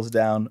controls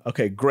down.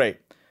 Okay, great.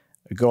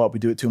 We go up, we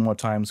do it 2 more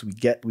times. We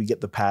get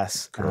the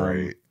pass.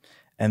 Great.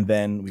 And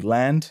then we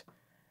land.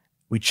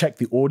 We check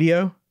the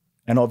audio,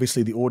 and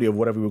obviously the audio of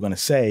whatever we were going to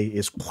say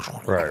is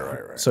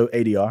Right. So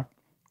ADR.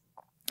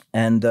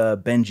 And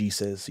Benji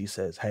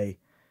says, hey,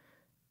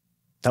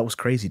 that was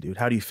crazy, dude.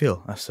 How do you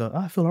feel? I said,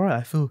 I feel all right.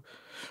 I feel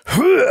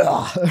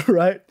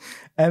right.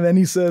 And then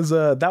he says,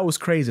 that was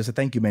crazy. I said,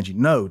 thank you, Benji.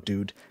 No,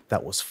 dude,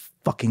 that was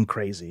fucking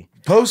crazy.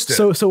 Post it.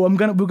 So we're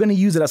gonna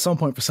use it at some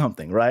point for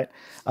something, right?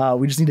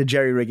 We just need to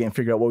jerry rig it and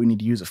figure out what we need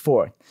to use it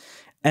for.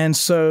 And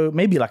so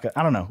maybe like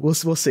I don't know.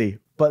 We'll see.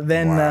 But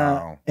then,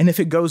 Wow. And if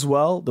it goes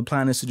well, the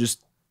plan is to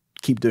just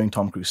keep doing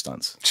Tom Cruise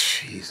stunts.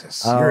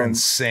 Jesus, you're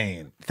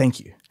insane. Thank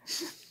you.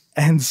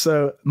 And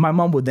so my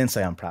mom would then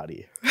say, I'm proud of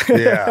you.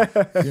 Yeah.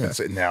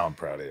 Now I'm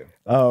proud of you.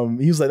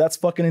 He was like, that's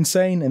fucking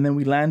insane. And then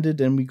we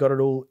landed and we got it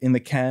all in the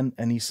can.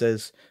 And he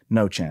says,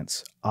 no,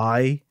 Chance,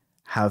 I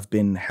have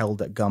been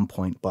held at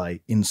gunpoint by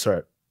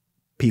insert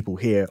people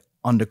here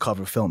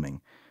undercover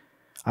filming.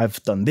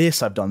 I've done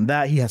this, I've done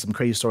that. He has some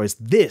crazy stories.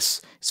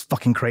 This is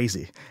fucking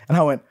crazy. And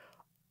I went,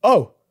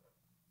 oh,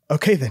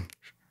 okay then.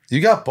 You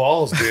got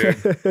balls, dude.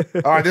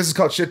 All right, this is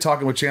called Shit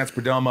Talking with Chance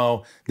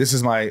Perdomo. This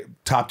is my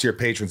top tier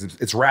patrons.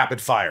 It's rapid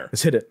fire.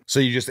 Let's hit it.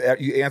 So you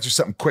answer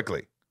something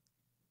quickly.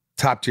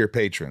 Top tier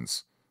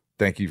patrons.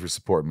 Thank you for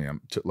supporting me. I'm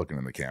looking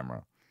in the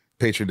camera.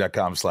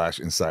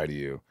 Patreon.com/inside of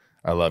you.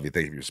 I love you.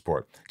 Thank you for your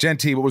support. Gen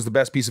T, what was the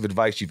best piece of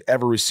advice you've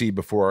ever received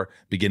before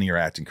beginning your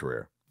acting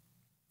career?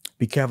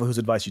 Be careful whose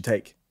advice you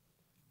take.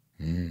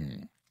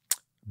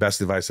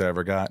 Best advice I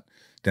ever got?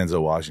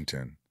 Denzel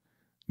Washington.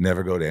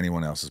 Never go to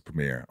anyone else's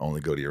premiere. Only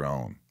go to your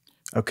own.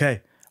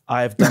 Okay.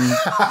 I've done...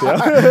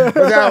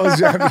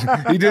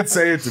 He did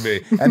say it to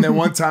me. And then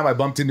one time I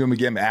bumped into him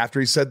again after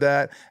he said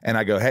that. And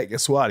I go, hey,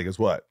 guess what? He goes,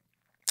 what?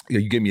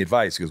 You gave me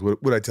advice. He goes,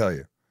 what did I tell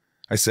you?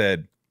 I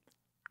said,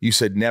 you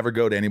said never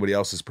go to anybody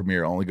else's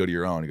premiere. Only go to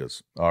your own. He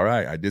goes, all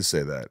right. I did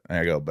say that. And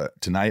I go, but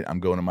tonight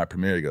I'm going to my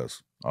premiere. He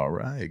goes, all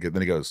right.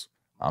 Then he goes,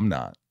 I'm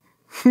not.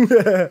 And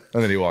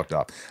then he walked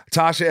off.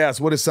 Tasha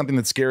asks, what is something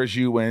that scares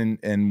you when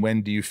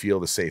do you feel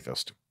the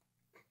safest?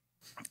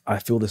 I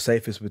feel the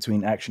safest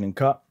between action and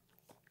cut.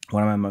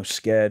 When I'm most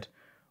scared,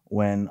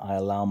 when I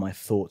allow my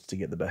thoughts to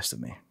get the best of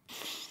me.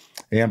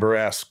 Amber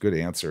asks, good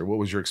answer. What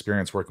was your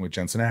experience working with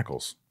Jensen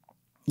Ackles?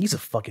 He's a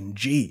fucking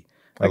G.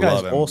 I That guy's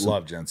love him. awesome.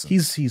 Love Jensen.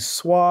 He's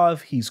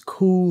suave. He's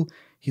cool.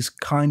 He's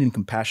kind and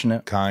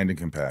compassionate. Kind and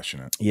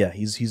compassionate. Yeah,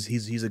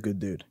 he's a good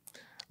dude.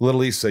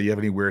 Little Lisa, you have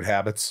any weird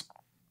habits?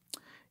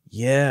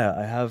 Yeah,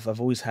 I have.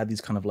 I've always had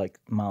these kind of like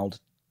mild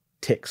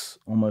tics,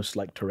 almost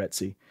like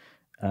Tourette's,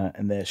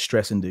 and they're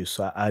stress induced.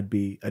 So I'd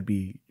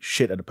be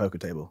shit at a poker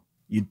table.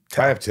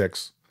 I have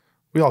tics.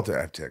 We all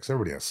have tics.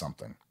 Everybody has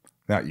something.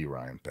 Not you,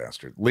 Ryan,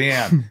 bastard.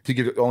 Leanne, if you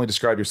could only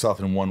describe yourself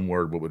in one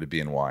word, what would it be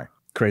and why?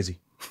 Crazy.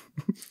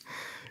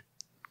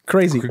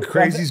 Crazy.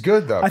 Crazy's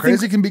good though.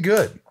 Crazy can be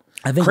good.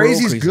 I think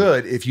Crazy's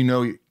good if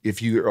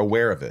you're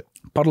aware of it.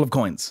 Bottle of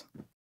coins.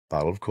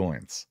 Bottle of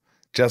coins.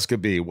 Jessica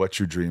B, what's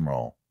your dream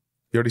role?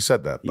 You already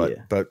said that,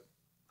 but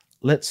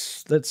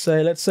let's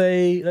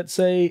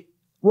say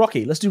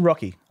Rocky. Let's do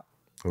Rocky.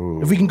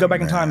 Ooh, If we can go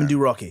back in time and do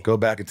Rocky. Go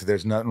back into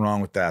there's nothing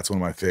wrong with that. It's one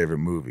of my favorite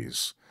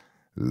movies.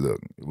 Look,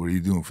 what are you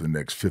doing for the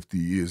next 50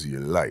 years of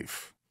your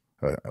life?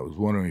 I was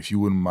wondering if you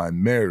wouldn't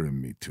mind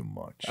marrying me too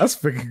much. That's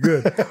freaking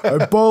good. Hey,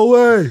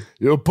 Paulie.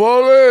 Yo,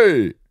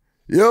 Paulie.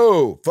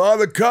 Yo,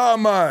 Father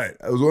Carmine.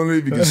 I was wondering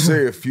if you could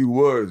say a few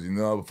words,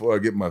 before I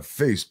get my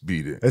face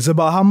beaten. It's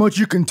about how much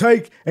you can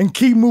take and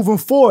keep moving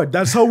forward.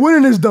 That's how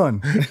winning is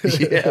done.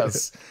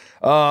 Yes.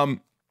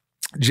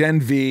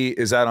 Gen V,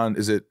 is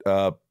it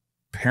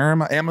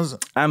Paramount? Amazon?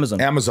 Amazon.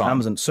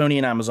 Sony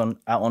and Amazon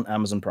out on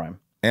Amazon Prime.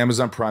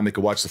 Amazon Prime. They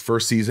could watch the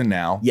first season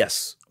now.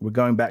 Yes. We're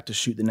going back to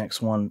shoot the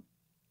next one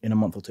in a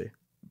month or two.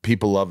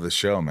 People love the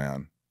show,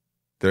 man.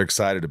 They're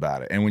excited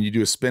about it. And when you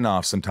do a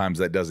spinoff, sometimes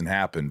that doesn't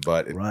happen,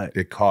 but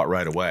it caught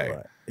right away.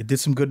 Right. It did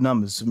some good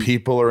numbers.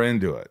 People are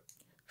into it.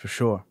 For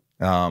sure.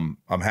 I'm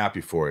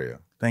happy for you.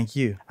 Thank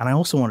you. And I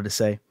also wanted to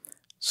say,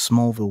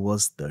 Smallville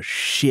was the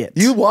shit.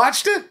 You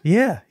watched it?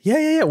 Yeah.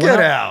 Get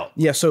out.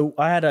 Yeah, so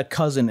I had a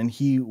cousin and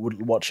he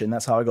would watch it, and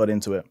that's how I got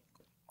into it.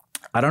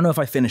 I don't know if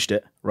I finished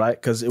it, right?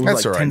 Because it was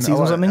That's like all 10 right. seasons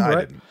or something, I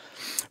right? didn't.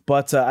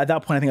 But at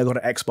that point, I think I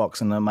got an Xbox,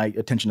 and my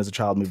attention as a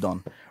child moved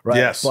on, right?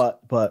 Yes.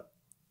 But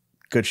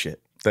good shit.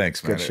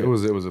 Thanks, man. Good It shit.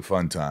 was a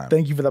fun time.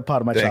 Thank you for that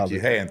part of my Thank childhood.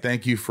 you. Hey, and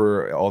thank you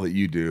for all that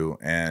you do.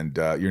 And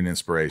you're an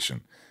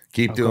inspiration.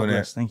 Keep doing God it.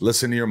 bless. Thank you.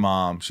 Listen to your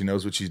mom. She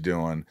knows what she's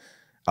doing.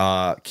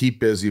 Keep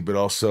busy, but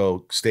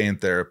also stay in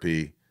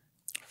therapy.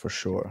 For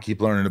sure.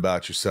 Keep learning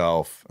about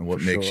yourself and what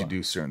For makes sure. you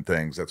do certain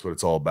things. That's what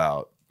it's all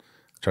about. I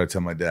try to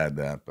tell my dad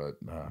that, but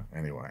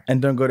anyway.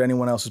 And don't go to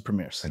anyone else's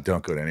premieres. And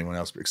don't go to anyone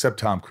else except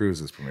Tom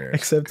Cruise's premieres.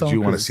 Except Tom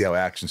you want to Cruise. see how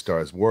action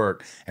stars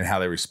work and how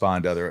they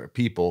respond to other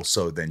people,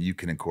 so then you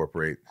can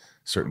incorporate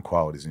certain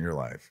qualities in your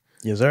life.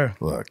 Yes, sir.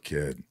 Look,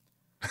 kid.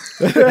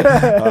 All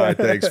right,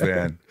 thanks,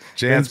 man.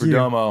 Chance Thank you.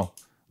 Perdomo,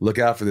 look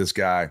out for this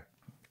guy.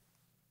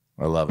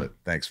 I love it.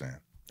 Thanks, man.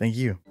 Thank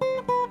you.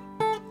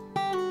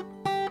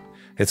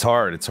 It's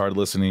hard. It's hard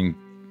listening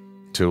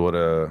to what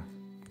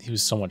He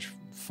was so much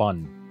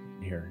fun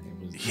here.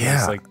 It was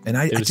yeah. like, and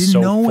I it was didn't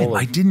so know him. full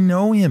of- I didn't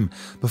know him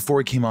before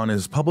he came on.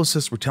 His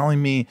publicists were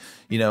telling me,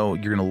 you're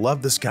going to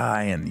love this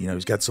guy. And,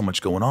 he's got so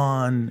much going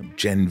on,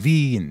 Gen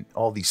V and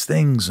all these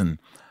things.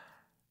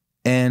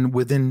 And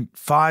within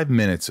 5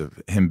 minutes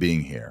of him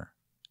being here,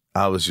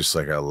 I was just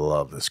like, I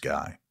love this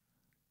guy.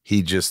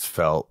 He just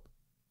felt,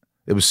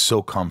 it was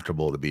so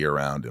comfortable to be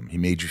around him. He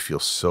made you feel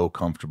so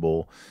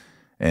comfortable.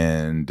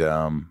 And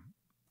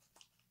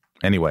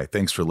anyway,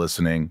 thanks for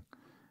listening.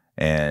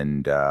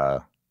 And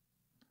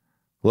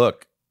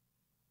look,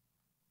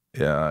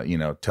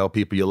 tell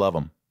people you love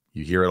them.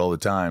 You hear it all the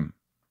time.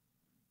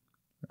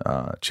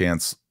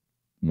 Chance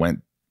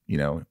went,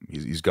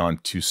 he's gone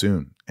too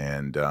soon.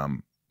 And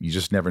you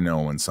just never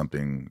know when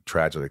something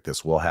tragic like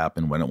this will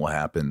happen, when it will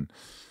happen,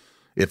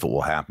 if it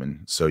will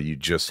happen. So you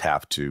just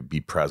have to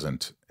be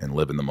present and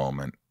live in the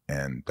moment.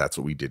 And that's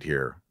what we did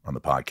here on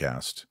the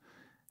podcast.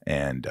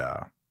 And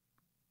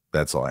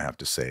that's all I have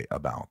to say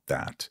about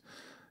that.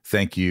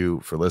 Thank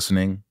you for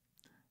listening.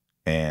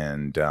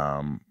 And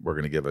we're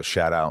going to give a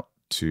shout out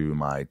to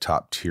my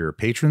top tier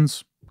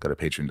patrons. Go to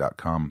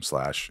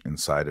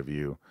patreon.com/inside of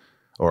you.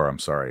 Or I'm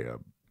sorry,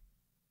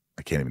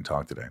 I can't even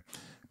talk today.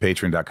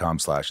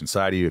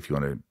 Patreon.com/inside of you if you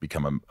want to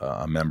become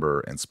a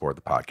member and support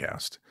the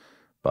podcast.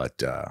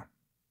 But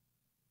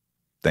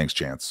thanks,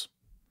 Chance.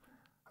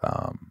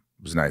 It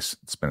was nice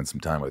spending some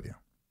time with you.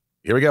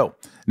 Here we go.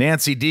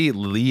 Nancy D,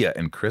 Leah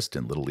and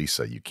Kristen, Little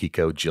Lisa,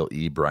 Yukiko, Jill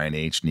E, Brian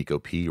H, Nico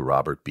P,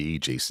 Robert B,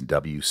 Jason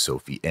W,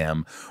 Sophie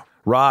M,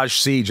 Raj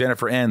C,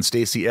 Jennifer N,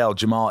 Stacy L,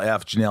 Jamal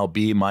F, Janelle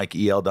B, Mike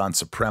E, L, Don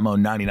Supremo,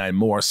 99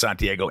 more,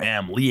 Santiago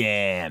M,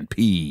 Leanne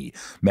P,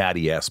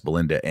 Maddie S,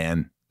 Belinda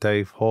N,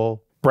 Dave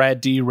Hall, Brad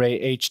D, Ray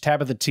H,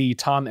 Tabitha T,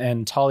 Tom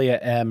N, Talia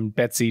M,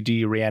 Betsy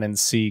D, Rhiannon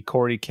C,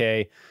 Corey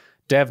K,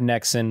 Dev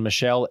Nexon,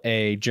 Michelle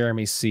A,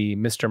 Jeremy C,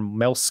 Mr.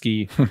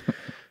 Melski,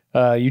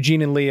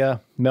 Eugene and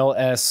Leah, Mel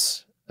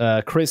S,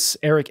 Chris,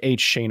 Eric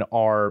H, Shane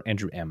R,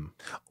 Andrew M.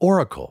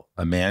 Oracle,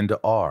 Amanda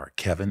R,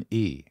 Kevin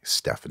E,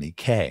 Stephanie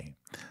K,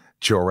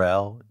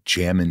 Jorel,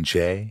 Jammin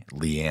J,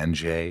 Leanne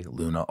J,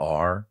 Luna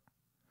R,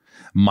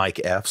 Mike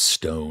F,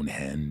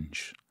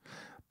 Stonehenge,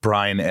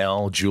 Brian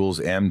L, Jules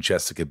M,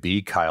 Jessica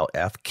B, Kyle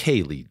F,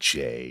 Kaylee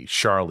J,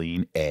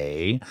 Charlene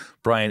A,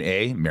 Brian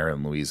A,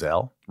 Marilyn Louise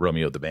L,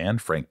 Romeo the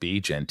Band, Frank B,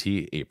 Jen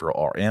T,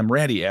 April RM,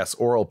 Randy S,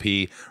 Oral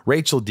P,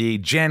 Rachel D,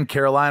 Jen,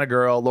 Carolina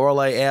Girl,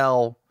 Lorelei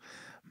L,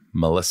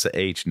 Melissa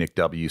H, Nick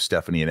W,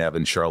 Stephanie and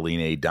Evan, Charlene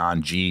A,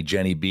 Don G,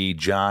 Jenny B,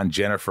 John,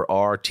 Jennifer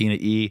R, Tina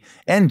E,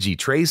 NG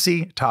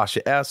Tracy,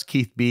 Tasha S,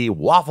 Keith B,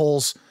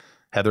 Waffles,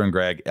 Heather and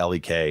Greg, Ellie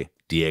K,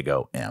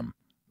 Diego M.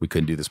 We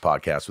couldn't do this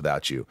podcast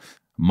without you.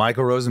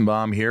 Michael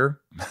Rosenbaum here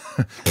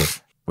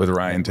with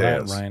Ryan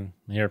Tejas. Ryan,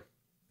 here.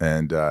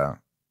 And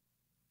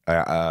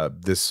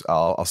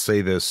I'll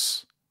say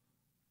this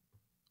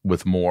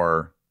with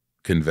more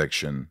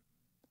conviction.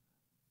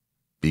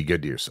 Be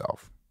good to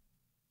yourself.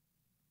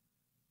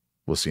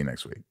 We'll see you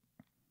next week.